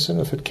happiness, and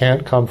if it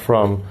can't come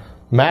from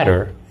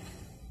matter,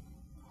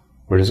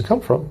 where does it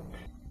come from?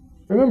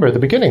 Remember, at the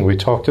beginning we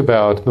talked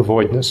about the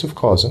voidness of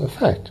cause and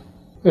effect.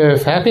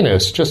 If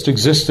happiness just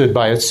existed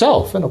by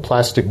itself in a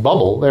plastic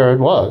bubble, there it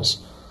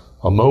was,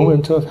 a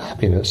moment of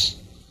happiness,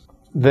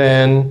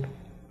 then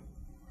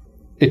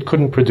it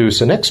couldn't produce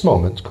a next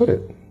moment, could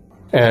it?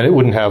 And it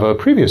wouldn't have a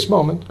previous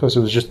moment because it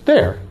was just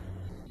there.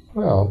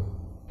 Well,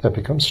 that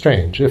becomes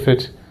strange. If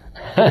it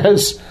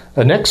has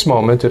a next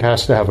moment, it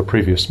has to have a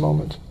previous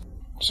moment.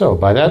 So,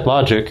 by that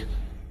logic,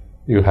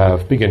 you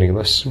have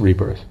beginningless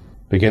rebirth,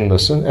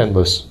 beginningless and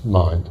endless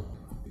mind.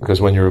 Because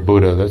when you're a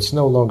Buddha, that's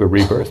no longer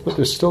rebirth, but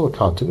there's still a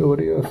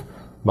continuity of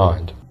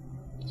mind.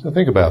 So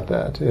think about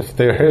that. If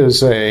there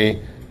is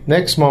a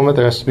next moment,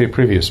 there has to be a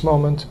previous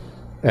moment,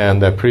 and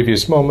that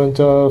previous moment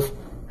of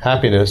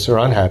happiness or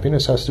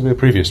unhappiness has to be a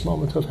previous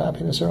moment of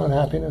happiness or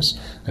unhappiness.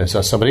 And it's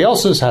not somebody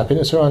else's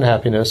happiness or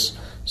unhappiness,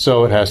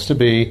 so it has to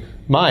be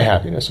my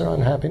happiness or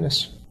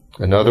unhappiness.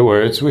 In other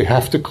words, we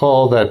have to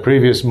call that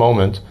previous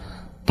moment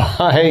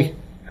by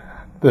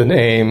the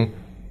name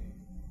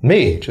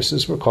me, just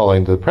as we're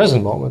calling the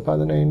present moment by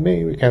the name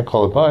me. We can't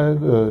call it by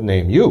the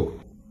name you.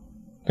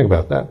 Think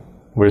about that.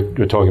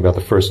 We're talking about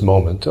the first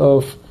moment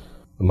of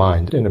the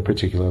mind in a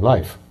particular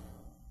life.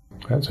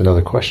 That's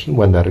another question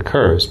when that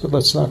occurs, but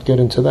let's not get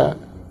into that.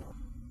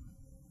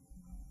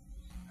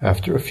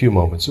 After a few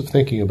moments of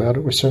thinking about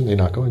it, we're certainly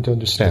not going to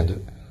understand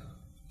it.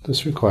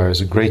 This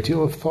requires a great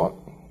deal of thought.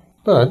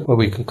 But what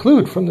we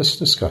conclude from this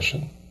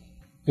discussion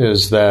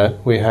is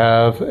that we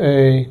have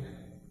a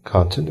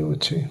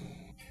continuity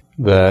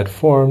that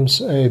forms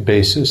a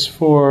basis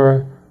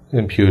for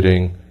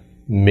imputing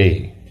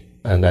me,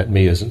 and that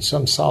me isn't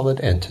some solid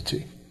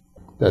entity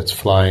that's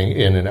flying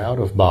in and out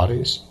of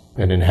bodies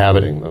and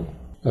inhabiting them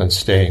and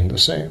staying the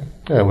same,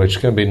 and which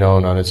can be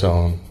known on its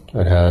own.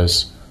 It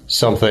has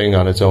something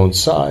on its own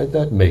side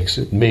that makes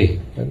it me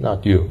and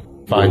not you.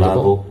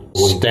 Findable,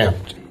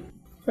 stamped.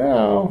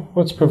 Now,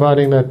 what's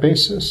providing that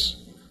basis?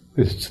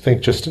 We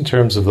think just in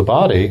terms of the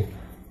body.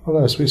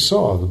 Well, as we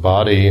saw, the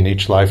body in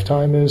each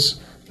lifetime is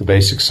the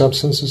basic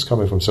substance is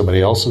coming from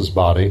somebody else's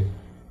body,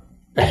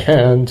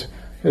 and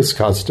it's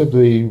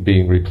constantly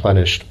being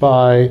replenished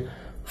by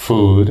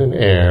food and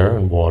air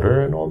and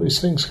water and all these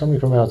things coming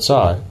from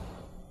outside.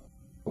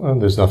 And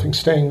there's nothing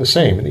staying the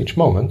same in each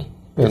moment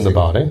in the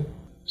body.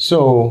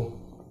 So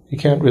you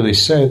can't really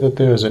say that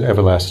there's an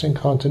everlasting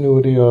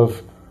continuity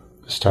of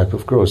this type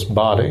of gross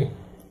body,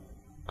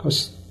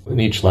 because in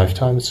each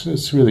lifetime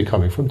it's really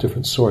coming from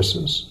different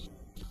sources.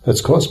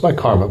 That's caused by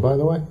karma, by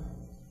the way,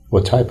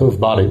 what type of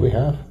body we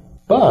have.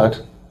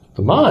 But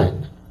the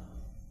mind,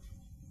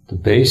 the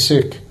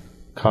basic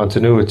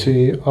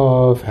continuity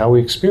of how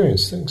we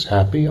experience things,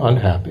 happy,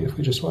 unhappy, if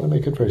we just want to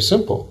make it very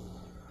simple,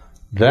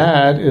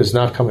 that is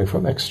not coming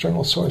from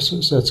external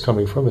sources. That's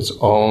coming from its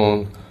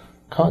own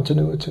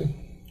continuity.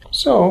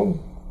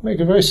 So, make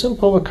it very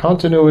simple, a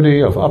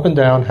continuity of up and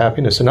down,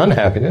 happiness and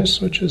unhappiness,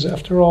 which is,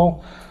 after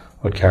all,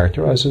 what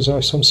characterizes our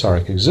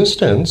samsaric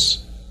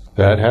existence,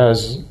 that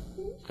has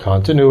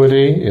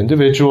continuity,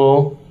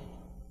 individual,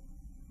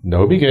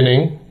 no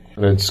beginning,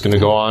 and it's going to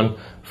go on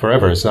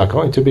forever. It's not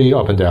going to be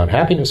up and down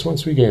happiness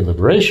once we gain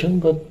liberation,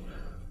 but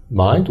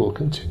mind will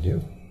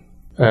continue.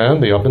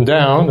 And the up and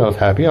down of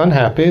happy,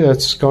 unhappy,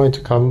 that's going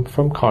to come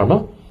from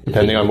karma,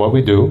 depending on what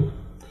we do.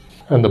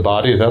 And the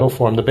body that'll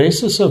form the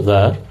basis of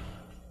that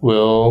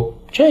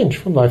will change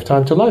from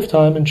lifetime to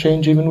lifetime and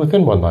change even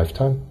within one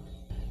lifetime.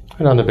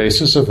 And on the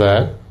basis of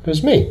that,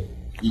 there's me.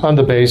 On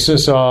the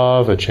basis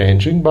of a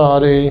changing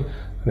body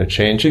and a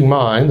changing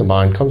mind, the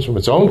mind comes from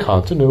its own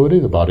continuity,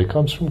 the body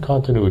comes from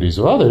continuities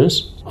of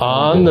others.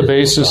 On the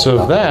basis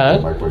of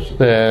that,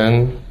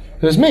 then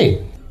there's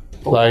me.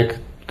 Like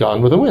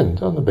Gone with the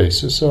Wind, on the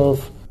basis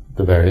of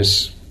the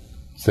various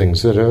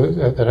things that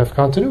have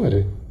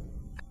continuity.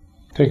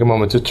 Take a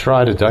moment to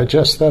try to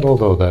digest that,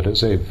 although that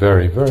is a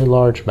very, very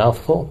large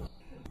mouthful.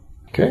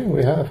 Okay,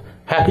 we have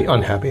happy,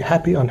 unhappy,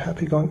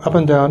 going up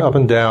and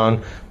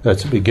down.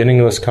 That's a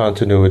beginningless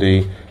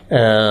continuity,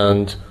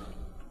 and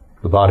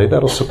the body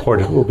that'll support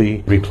it will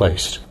be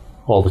replaced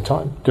all the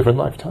time, different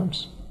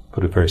lifetimes,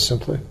 put it very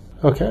simply.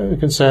 Okay, we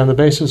can say on the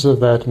basis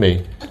of that,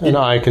 me, and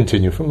I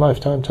continue from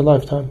lifetime to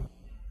lifetime.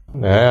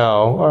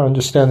 Now, our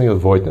understanding of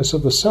the voidness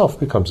of the self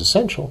becomes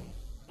essential.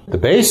 the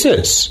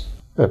basis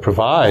that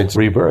provides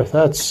rebirth,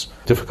 that's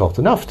difficult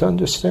enough to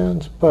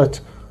understand.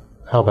 But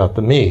how about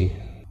the me?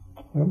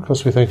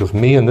 Because we think of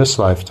me in this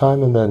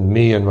lifetime and then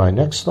me in my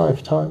next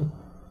lifetime.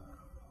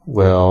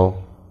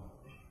 Well,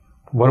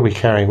 what are we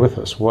carrying with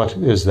us? What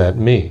is that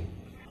me?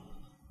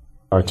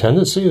 Our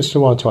tendency is to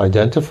want to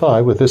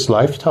identify with this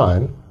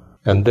lifetime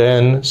and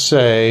then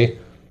say,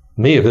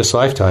 me of this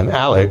lifetime,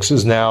 Alex,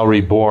 is now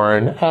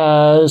reborn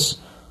as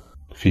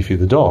Fifi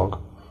the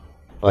dog.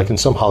 Like in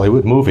some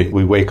Hollywood movie,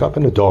 we wake up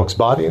in a dog's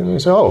body and we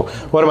say, oh,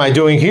 what am I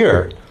doing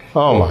here?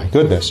 Oh my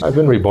goodness, I've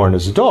been reborn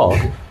as a dog.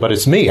 But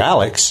it's me,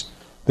 Alex,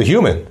 the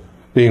human,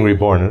 being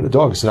reborn as a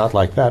dog. It's not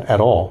like that at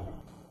all.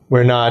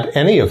 We're not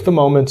any of the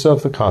moments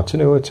of the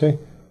continuity.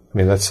 I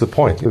mean, that's the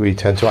point. We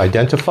tend to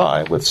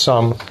identify with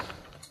some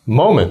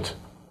moment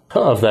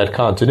of that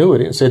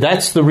continuity and say,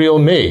 that's the real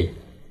me.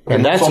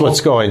 And that's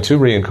what's going to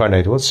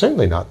reincarnate. Well, it's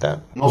certainly not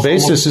that. The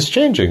basis is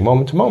changing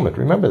moment to moment.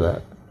 Remember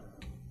that.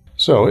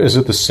 So is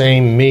it the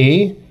same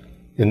me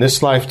in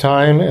this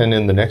lifetime and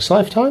in the next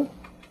lifetime?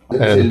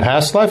 And in the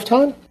past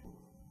lifetime?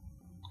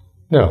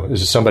 No.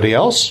 Is it somebody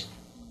else?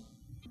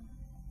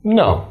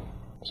 No.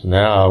 So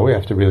now we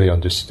have to really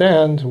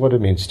understand what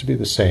it means to be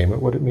the same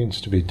and what it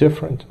means to be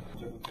different.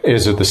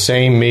 Is it the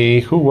same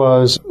me who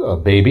was a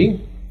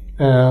baby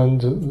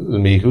and the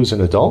me who's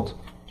an adult?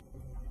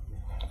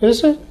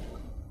 Is it?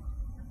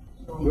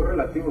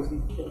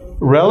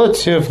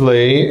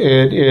 Relatively,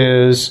 it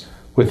is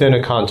within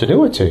a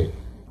continuity,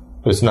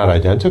 but it's not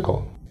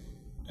identical.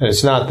 And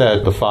it's not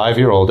that the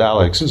 5-year-old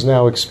Alex is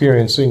now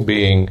experiencing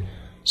being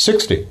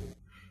 60.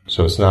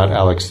 So it's not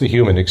Alex the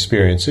human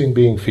experiencing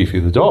being Fifi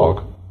the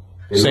dog.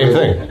 Same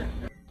thing.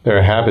 There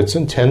are habits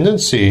and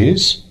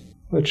tendencies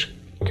which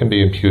can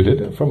be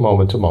imputed from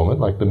moment to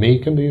moment, like the me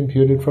can be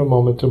imputed from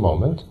moment to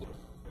moment.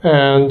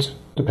 And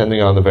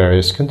depending on the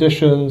various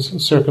conditions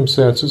and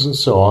circumstances and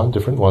so on,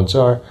 different ones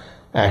are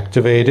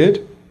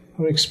activated.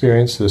 We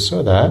experience this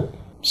or that.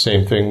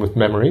 Same thing with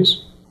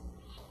memories.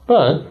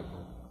 But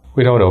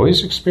we don't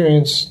always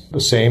experience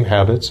the same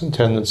habits and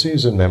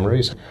tendencies and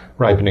memories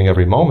ripening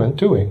every moment,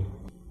 do we?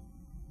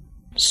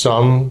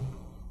 Some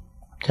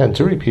tend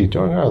to repeat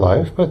during our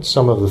life, but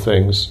some of the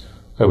things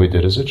that we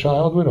did as a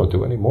child, we don't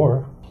do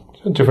anymore.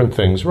 And different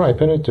things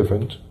ripen at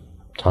different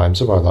times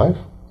of our life.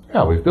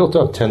 Yeah, we've built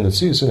up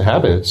tendencies and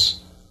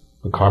habits,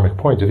 a karmic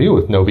point of view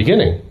with no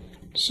beginning.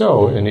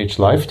 So in each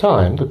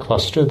lifetime, the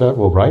cluster that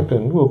will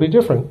ripen will be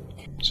different.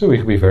 So we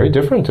can be very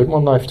different in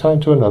one lifetime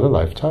to another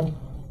lifetime,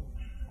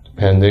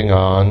 depending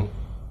on,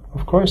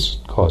 of course,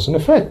 cause and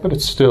effect, but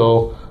it's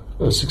still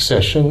a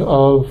succession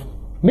of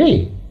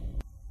me.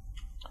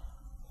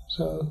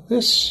 So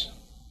this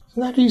is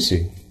not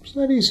easy. It's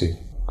not easy.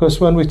 Because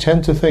when we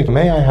tend to think,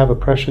 may I have a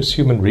precious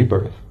human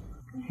rebirth,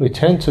 we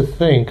tend to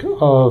think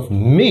of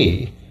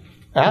me,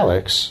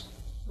 Alex,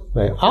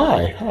 may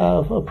I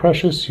have a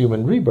precious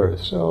human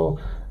rebirth. So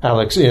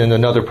Alex in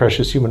another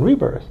precious human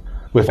rebirth,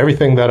 with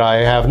everything that I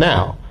have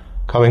now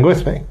coming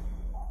with me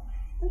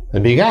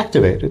and being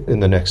activated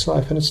in the next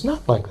life. And it's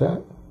not like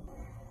that.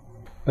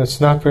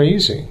 That's not very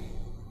easy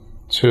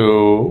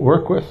to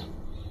work with,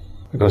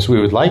 because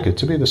we would like it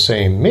to be the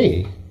same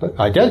me, but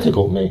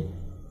identical me,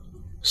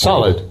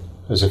 solid,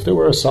 as if there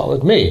were a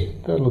solid me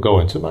that will go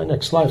into my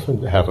next life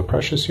and have a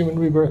precious human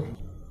rebirth.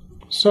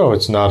 So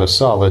it's not a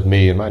solid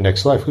me in my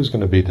next life who's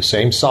going to be the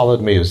same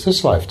solid me as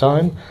this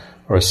lifetime,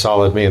 or a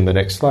solid me in the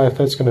next life.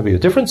 That's going to be a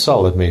different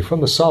solid me from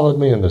the solid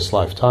me in this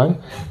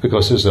lifetime,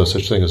 because there's no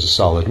such thing as a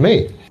solid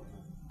me.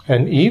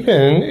 And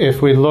even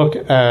if we look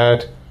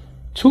at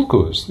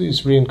tulkus,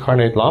 these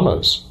reincarnate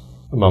lamas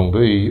among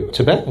the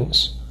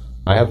Tibetans,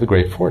 I have the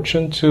great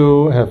fortune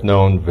to have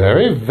known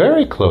very,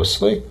 very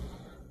closely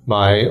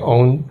my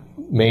own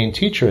main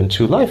teacher in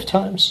 2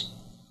 lifetimes.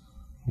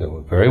 I know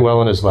him very well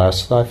in his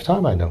last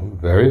lifetime. I know him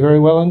very, very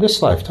well in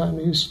this lifetime.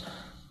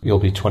 He'll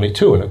be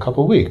 22 in a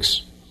couple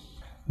weeks.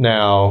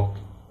 Now,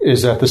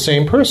 is that the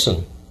same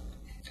person?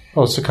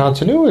 Well, it's a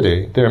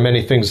continuity. There are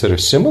many things that are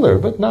similar,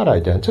 but not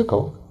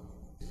identical.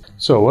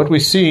 So what we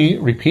see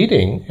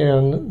repeating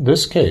in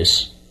this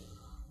case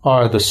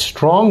are the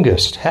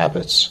strongest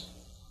habits,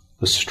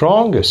 the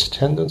strongest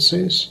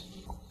tendencies.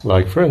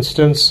 Like, for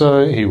instance,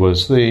 he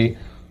was the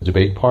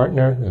debate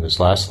partner in his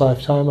last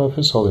lifetime of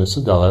His Holiness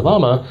the Dalai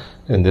Lama.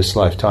 In this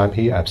lifetime,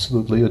 he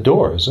absolutely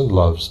adores and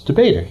loves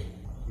debating.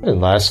 In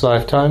last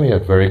lifetime, he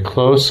had very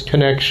close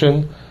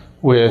connection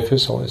with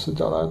His Holiness the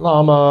Dalai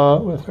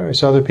Lama, with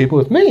various other people,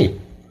 with me.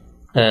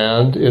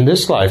 And in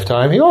this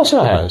lifetime, he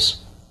also has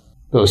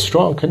those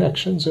strong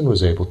connections and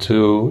was able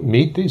to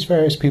meet these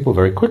various people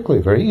very quickly,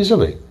 very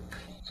easily.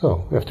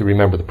 So we have to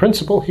remember the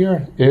principle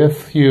here.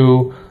 If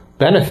you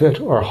benefit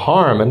or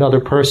harm another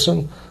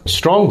person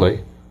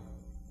strongly,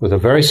 with a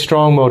very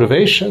strong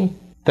motivation,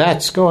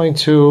 that's going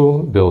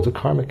to build a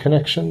karmic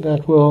connection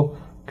that will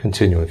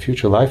continue in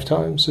future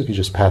lifetimes. If you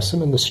just pass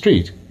them in the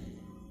street,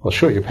 well,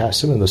 sure, you pass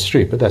them in the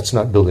street, but that's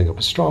not building up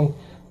a strong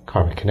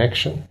karmic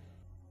connection.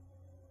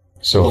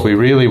 So if we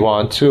really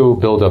want to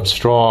build up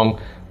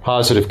strong,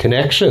 positive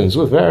connections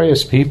with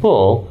various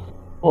people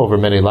over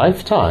many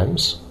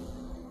lifetimes,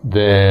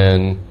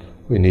 then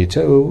we need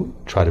to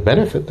try to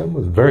benefit them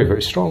with very,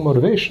 very strong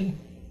motivation.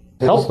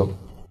 Help them.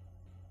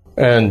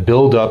 And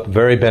build up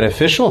very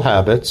beneficial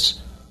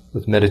habits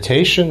with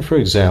meditation, for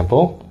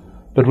example,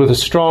 but with a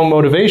strong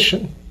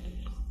motivation.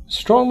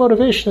 Strong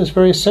motivation is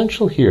very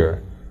essential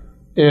here.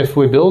 If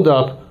we build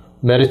up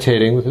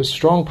meditating with a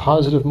strong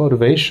positive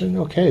motivation,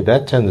 okay,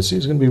 that tendency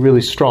is going to be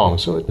really strong,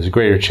 so there's a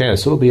greater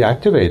chance it'll be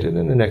activated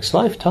in the next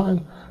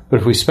lifetime. But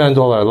if we spend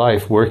all our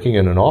life working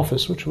in an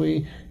office which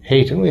we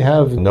hate and we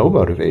have no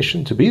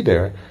motivation to be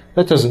there,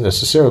 that doesn't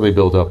necessarily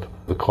build up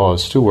the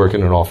cause to work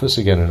in an office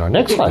again in our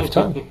next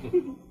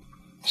lifetime.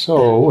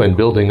 So when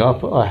building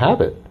up a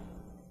habit,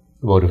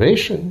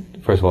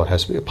 motivation, first of all, it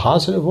has to be a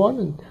positive one,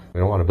 and we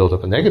don't want to build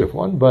up a negative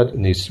one, but it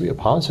needs to be a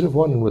positive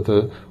one and with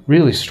a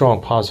really strong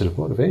positive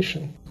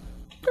motivation.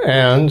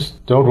 And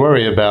don't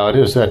worry about,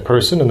 is that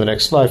person in the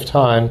next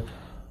lifetime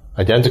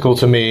identical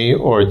to me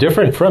or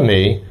different from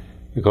me?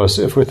 Because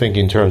if we're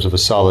thinking in terms of a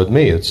solid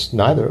me, it's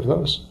neither of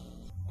those.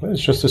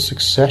 It's just a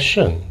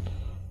succession.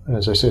 And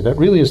as I say, that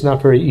really is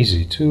not very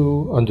easy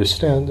to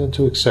understand and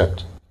to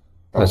accept.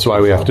 That's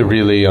why we have to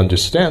really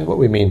understand what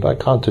we mean by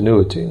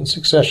continuity and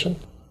succession.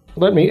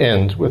 Let me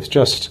end with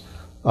just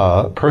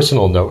a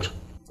personal note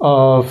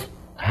of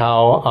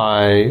how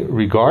I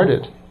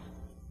regarded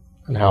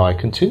and how I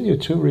continue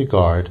to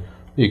regard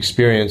the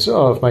experience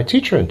of my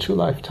teacher in 2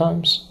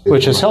 lifetimes,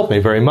 which has helped me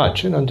very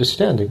much in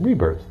understanding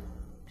rebirth.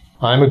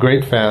 I'm a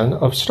great fan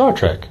of Star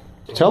Trek,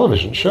 the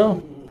television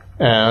show,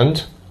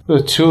 and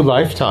the 2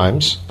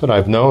 lifetimes that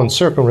I've known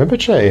Serpent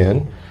Rinpoche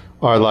in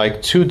are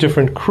like 2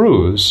 different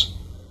crews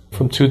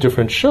from 2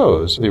 different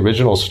shows, the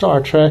original Star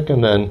Trek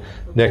and then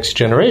Next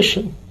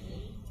Generation.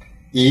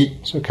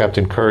 So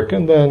Captain Kirk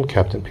and then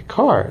Captain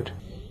Picard.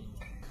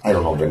 I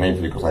don't know the names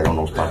because I don't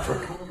know Star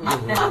Trek.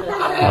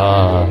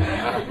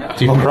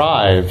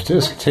 Deprived,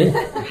 isn't he?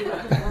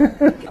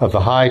 Of the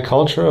high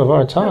culture of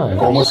our time.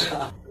 Almost.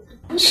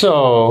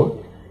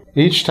 So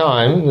each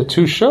time in the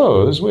 2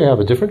 shows, we have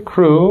a different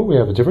crew, we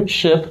have a different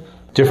ship,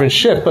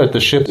 but the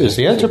ship is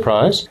the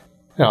Enterprise.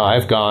 Now,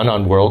 I've gone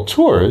on world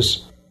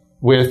tours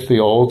with the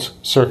old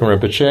Serpent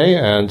Rinpoche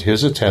and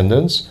his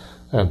attendants,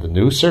 and the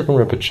new Serpent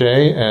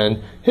Rinpoche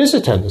and his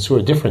attendants, who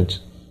are different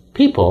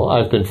people.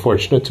 I've been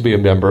fortunate to be a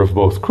member of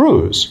both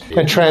crews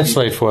and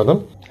translate for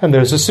them. And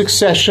there's a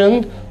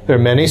succession. There are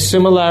many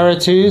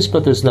similarities,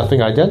 but there's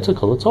nothing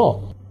identical at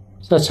all.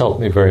 So that's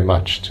helped me very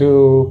much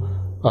to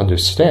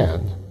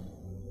understand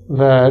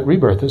that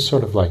rebirth is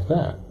sort of like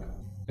that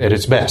at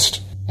its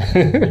best.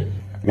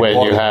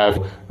 When you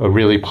have a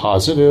really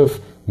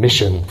positive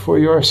mission for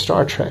your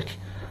Star Trek,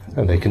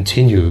 and they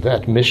continue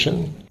that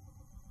mission.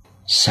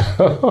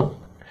 So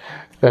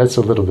that's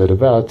a little bit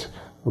about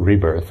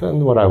rebirth.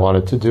 And what I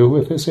wanted to do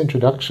with this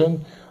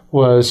introduction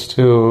was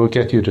to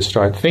get you to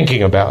start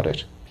thinking about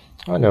it.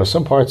 I know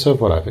some parts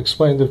of what I've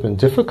explained have been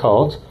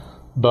difficult,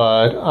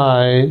 but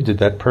I did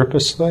that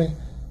purposely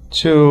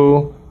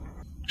to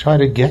try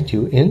to get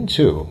you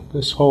into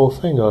this whole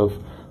thing of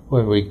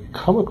when we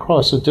come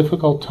across a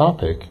difficult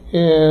topic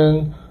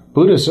in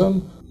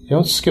Buddhism, you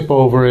don't skip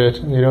over it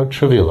and you don't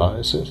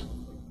trivialize it.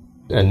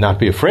 And not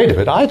be afraid of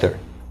it either.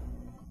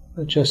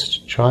 But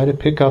just try to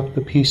pick up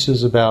the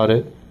pieces about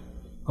it,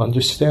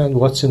 understand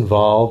what's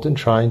involved in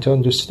trying to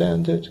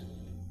understand it,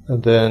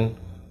 and then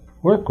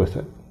work with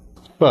it.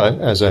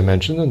 But, as I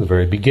mentioned in the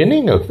very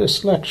beginning of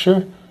this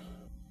lecture,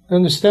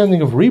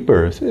 understanding of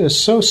rebirth is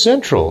so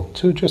central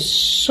to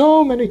just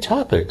so many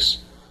topics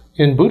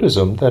in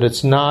Buddhism that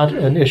it's not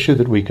an issue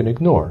that we can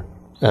ignore.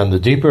 And the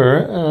deeper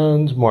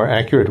and more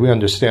accurate we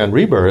understand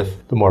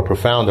rebirth, the more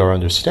profound our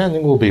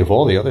understanding will be of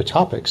all the other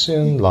topics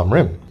in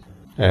Lamrim.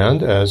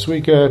 And as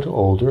we get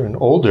older and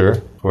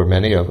older, for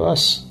many of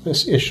us,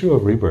 this issue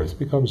of rebirth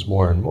becomes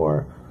more and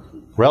more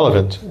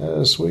relevant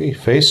as we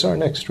face our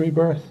next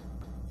rebirth.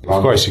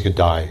 Of course, you could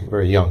die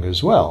very young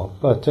as well,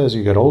 but as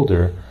you get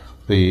older,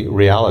 the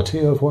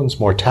reality of one's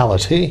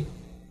mortality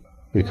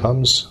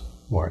becomes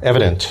more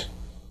evident.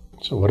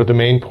 So what are the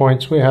main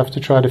points we have to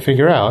try to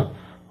figure out?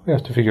 We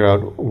have to figure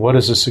out what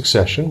is a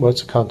succession,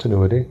 what's a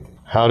continuity,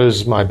 how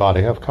does my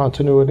body have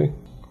continuity,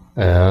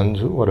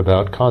 and what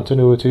about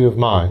continuity of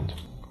mind,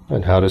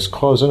 and how does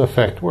cause and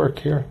effect work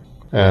here,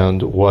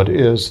 and what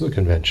is the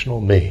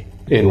conventional me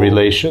in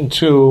relation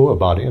to a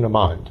body and a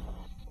mind.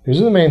 These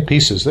are the main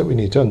pieces that we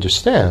need to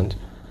understand,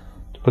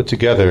 to put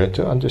together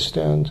to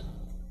understand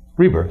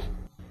rebirth.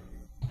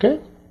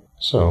 Okay?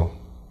 So,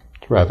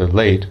 it's rather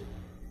late.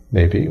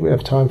 Maybe we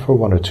have time for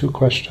 1 or 2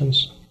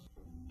 questions.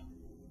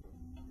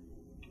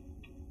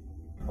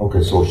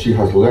 Okay, so she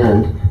has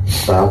learned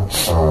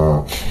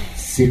that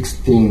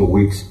 16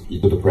 weeks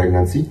into the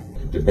pregnancy,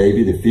 the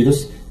baby, the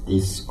fetus,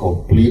 is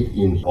complete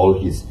in all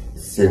his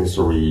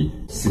sensory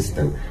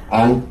system.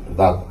 And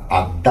that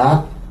at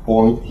that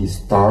point he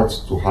starts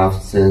to have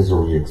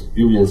sensory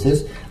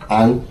experiences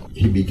and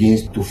he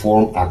begins to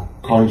form a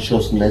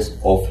consciousness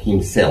of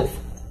himself.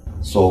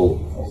 So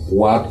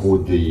what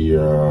would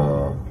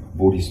the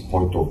Buddhist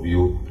point of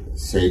view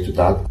say to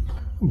that?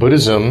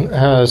 Buddhism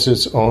has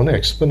its own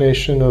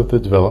explanation of the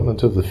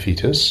development of the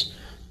fetus,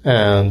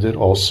 And it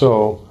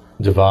also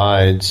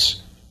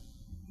divides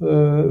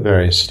the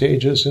various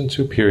stages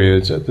into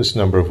periods at this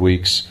number of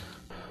weeks.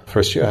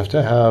 First, you have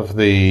to have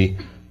the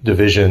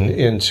division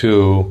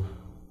into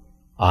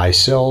eye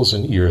cells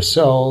and ear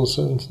cells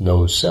and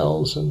nose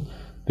cells and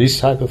these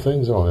type of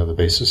things. And only on the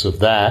basis of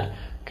that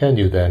can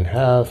you then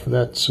have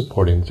that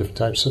supporting different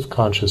types of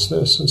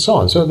consciousness and so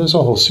on. So there's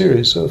a whole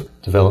series of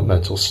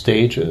developmental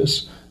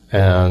stages,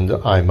 and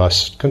I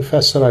must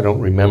confess that I don't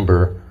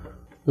remember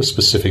the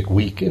specific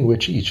week in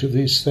which each of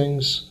these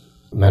things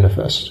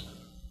manifest.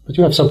 But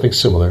you have something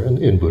similar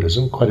in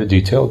Buddhism, quite a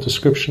detailed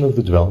description of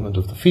the development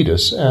of the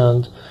fetus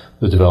and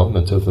the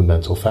development of the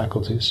mental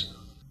faculties.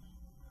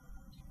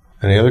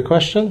 Any other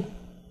question?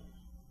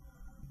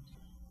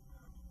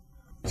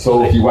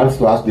 So he wants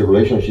to ask the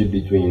relationship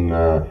between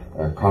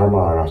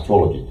karma and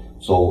astrology.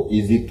 So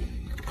is it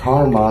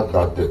karma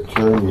that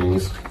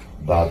determines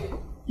that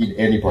in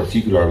any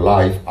particular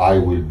life I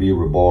will be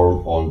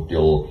reborn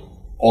until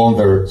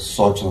under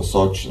such and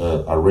such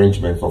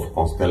arrangements of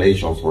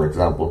constellations, for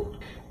example?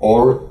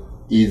 Or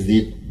is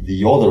it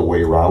the other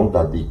way around,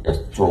 that the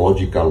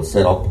astrological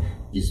setup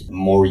is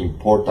more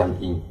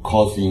important in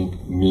causing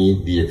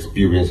me the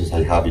experiences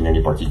I have in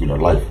any particular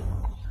life?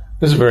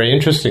 This is a very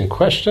interesting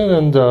question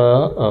and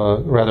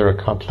rather a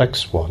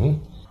complex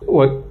one.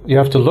 What you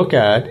have to look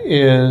at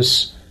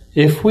is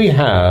if we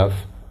have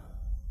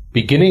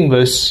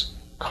beginningless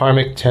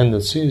karmic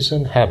tendencies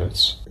and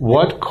habits,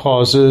 what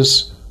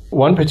causes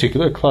one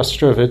particular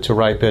cluster of it to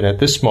ripen at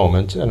this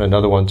moment and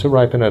another one to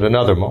ripen at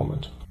another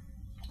moment?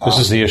 This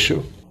is the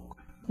issue.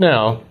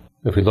 Now,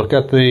 if we look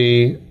at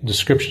the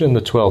description in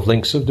the 12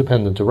 links of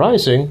dependent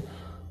arising,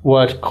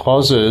 what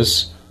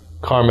causes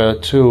karma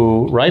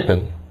to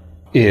ripen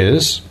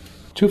is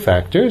two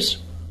factors.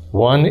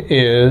 One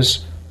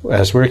is,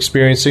 as we're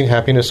experiencing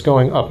happiness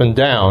going up and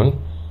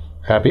down,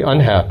 happy,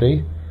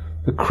 unhappy,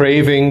 the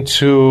craving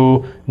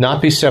to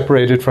not be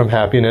separated from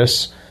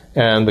happiness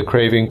and the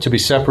craving to be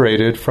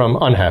separated from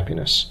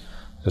unhappiness.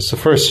 That's the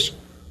first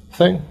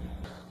thing.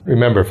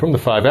 Remember, from the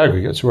 5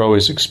 aggregates, we're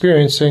always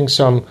experiencing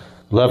some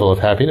level of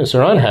happiness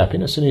or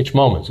unhappiness in each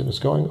moment, and it's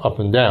going up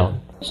and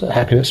down. So the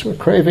happiness we're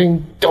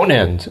craving, don't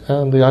end,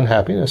 and the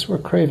unhappiness we're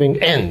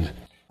craving, end.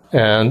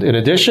 And in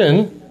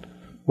addition,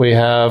 we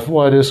have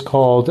what is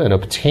called an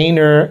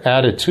obtainer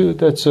attitude.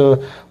 That's a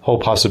whole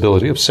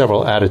possibility of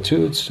several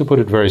attitudes. To put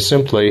it very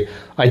simply,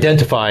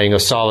 identifying a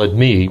solid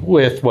me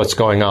with what's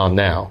going on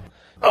now.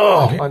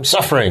 Oh, I'm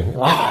suffering.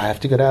 I have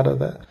to get out of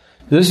that.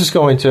 This is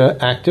going to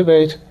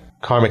activate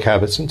karmic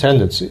habits and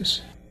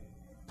tendencies.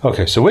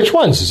 Okay, so which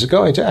ones is it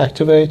going to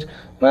activate?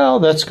 Well,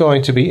 that's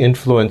going to be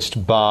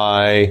influenced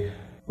by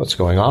what's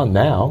going on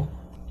now,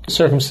 the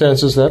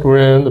circumstances that we're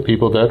in, the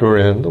people that we're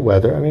in, the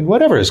weather. I mean,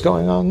 whatever is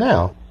going on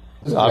now.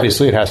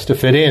 Obviously, it has to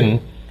fit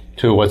in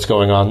to what's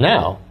going on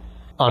now.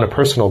 On a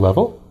personal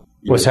level,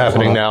 what's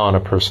happening now on a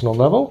personal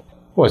level,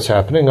 what's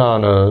happening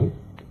on a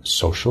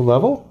social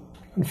level,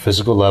 and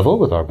physical level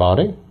with our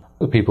body,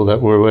 the people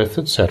that we're with,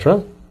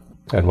 etc.,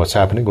 and what's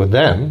happening with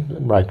them,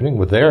 and ripening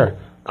with their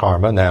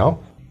karma now.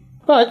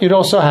 But you'd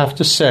also have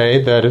to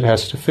say that it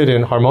has to fit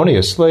in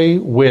harmoniously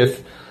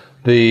with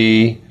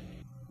the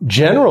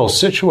general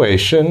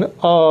situation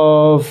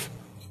of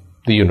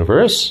the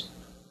universe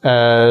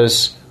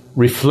as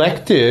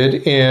reflected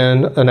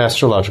in an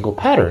astrological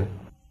pattern.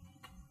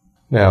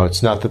 Now,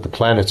 it's not that the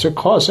planets are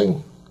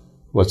causing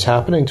what's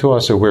happening to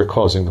us or we're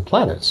causing the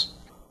planets.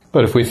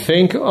 But if we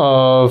think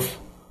of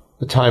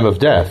the time of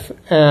death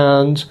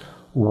and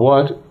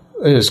what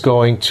is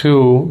going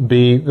to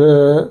be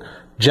the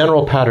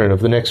general pattern of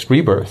the next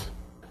rebirth,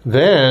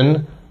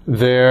 then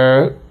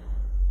there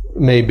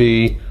may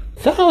be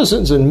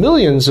thousands and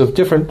millions of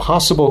different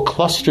possible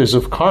clusters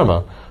of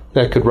karma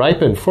that could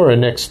ripen for a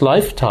next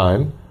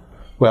lifetime.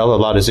 Well, a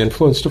lot is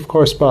influenced, of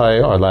course, by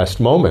our last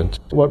moment,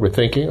 what we're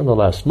thinking in the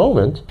last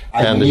moment,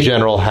 and the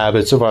general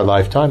habits of our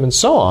lifetime and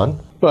so on.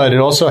 But it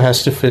also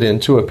has to fit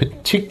into a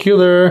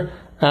particular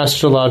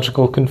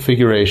astrological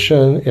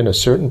configuration in a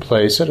certain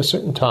place at a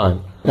certain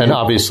time. And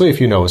obviously, if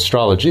you know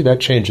astrology, that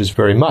changes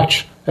very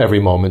much every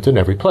moment and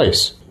every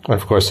place. And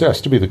of course, there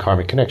has to be the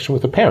karmic connection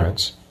with the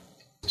parents.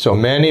 So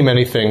many,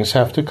 many things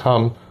have to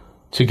come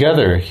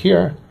together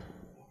here.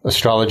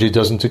 Astrology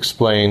doesn't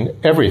explain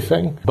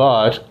everything,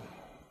 but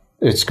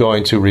it's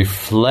going to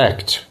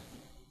reflect,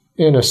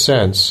 in a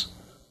sense,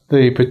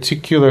 the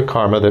particular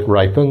karma that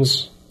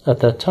ripens at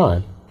that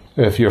time.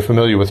 If you're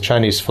familiar with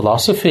Chinese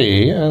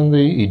philosophy and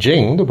the I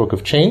Ching, the Book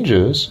of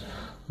Changes,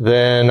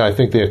 then I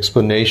think the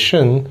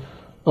explanation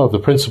of the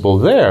principle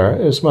there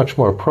is much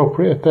more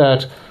appropriate,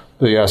 that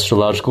the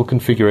astrological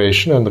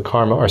configuration and the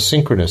karma are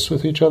synchronous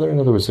with each other. In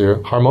other words,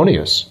 they're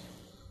harmonious.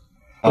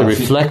 They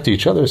reflect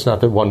each other. It's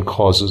not that one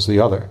causes the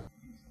other.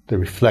 They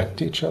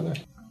reflect each other.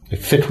 They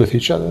fit with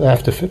each other. They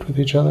have to fit with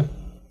each other.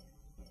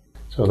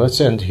 So let's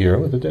end here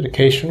with a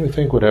dedication. We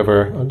think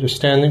whatever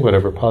understanding,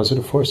 whatever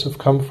positive force have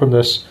come from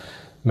this,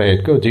 may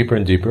it go deeper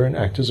and deeper and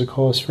act as a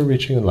cause for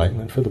reaching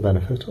enlightenment for the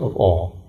benefit of all.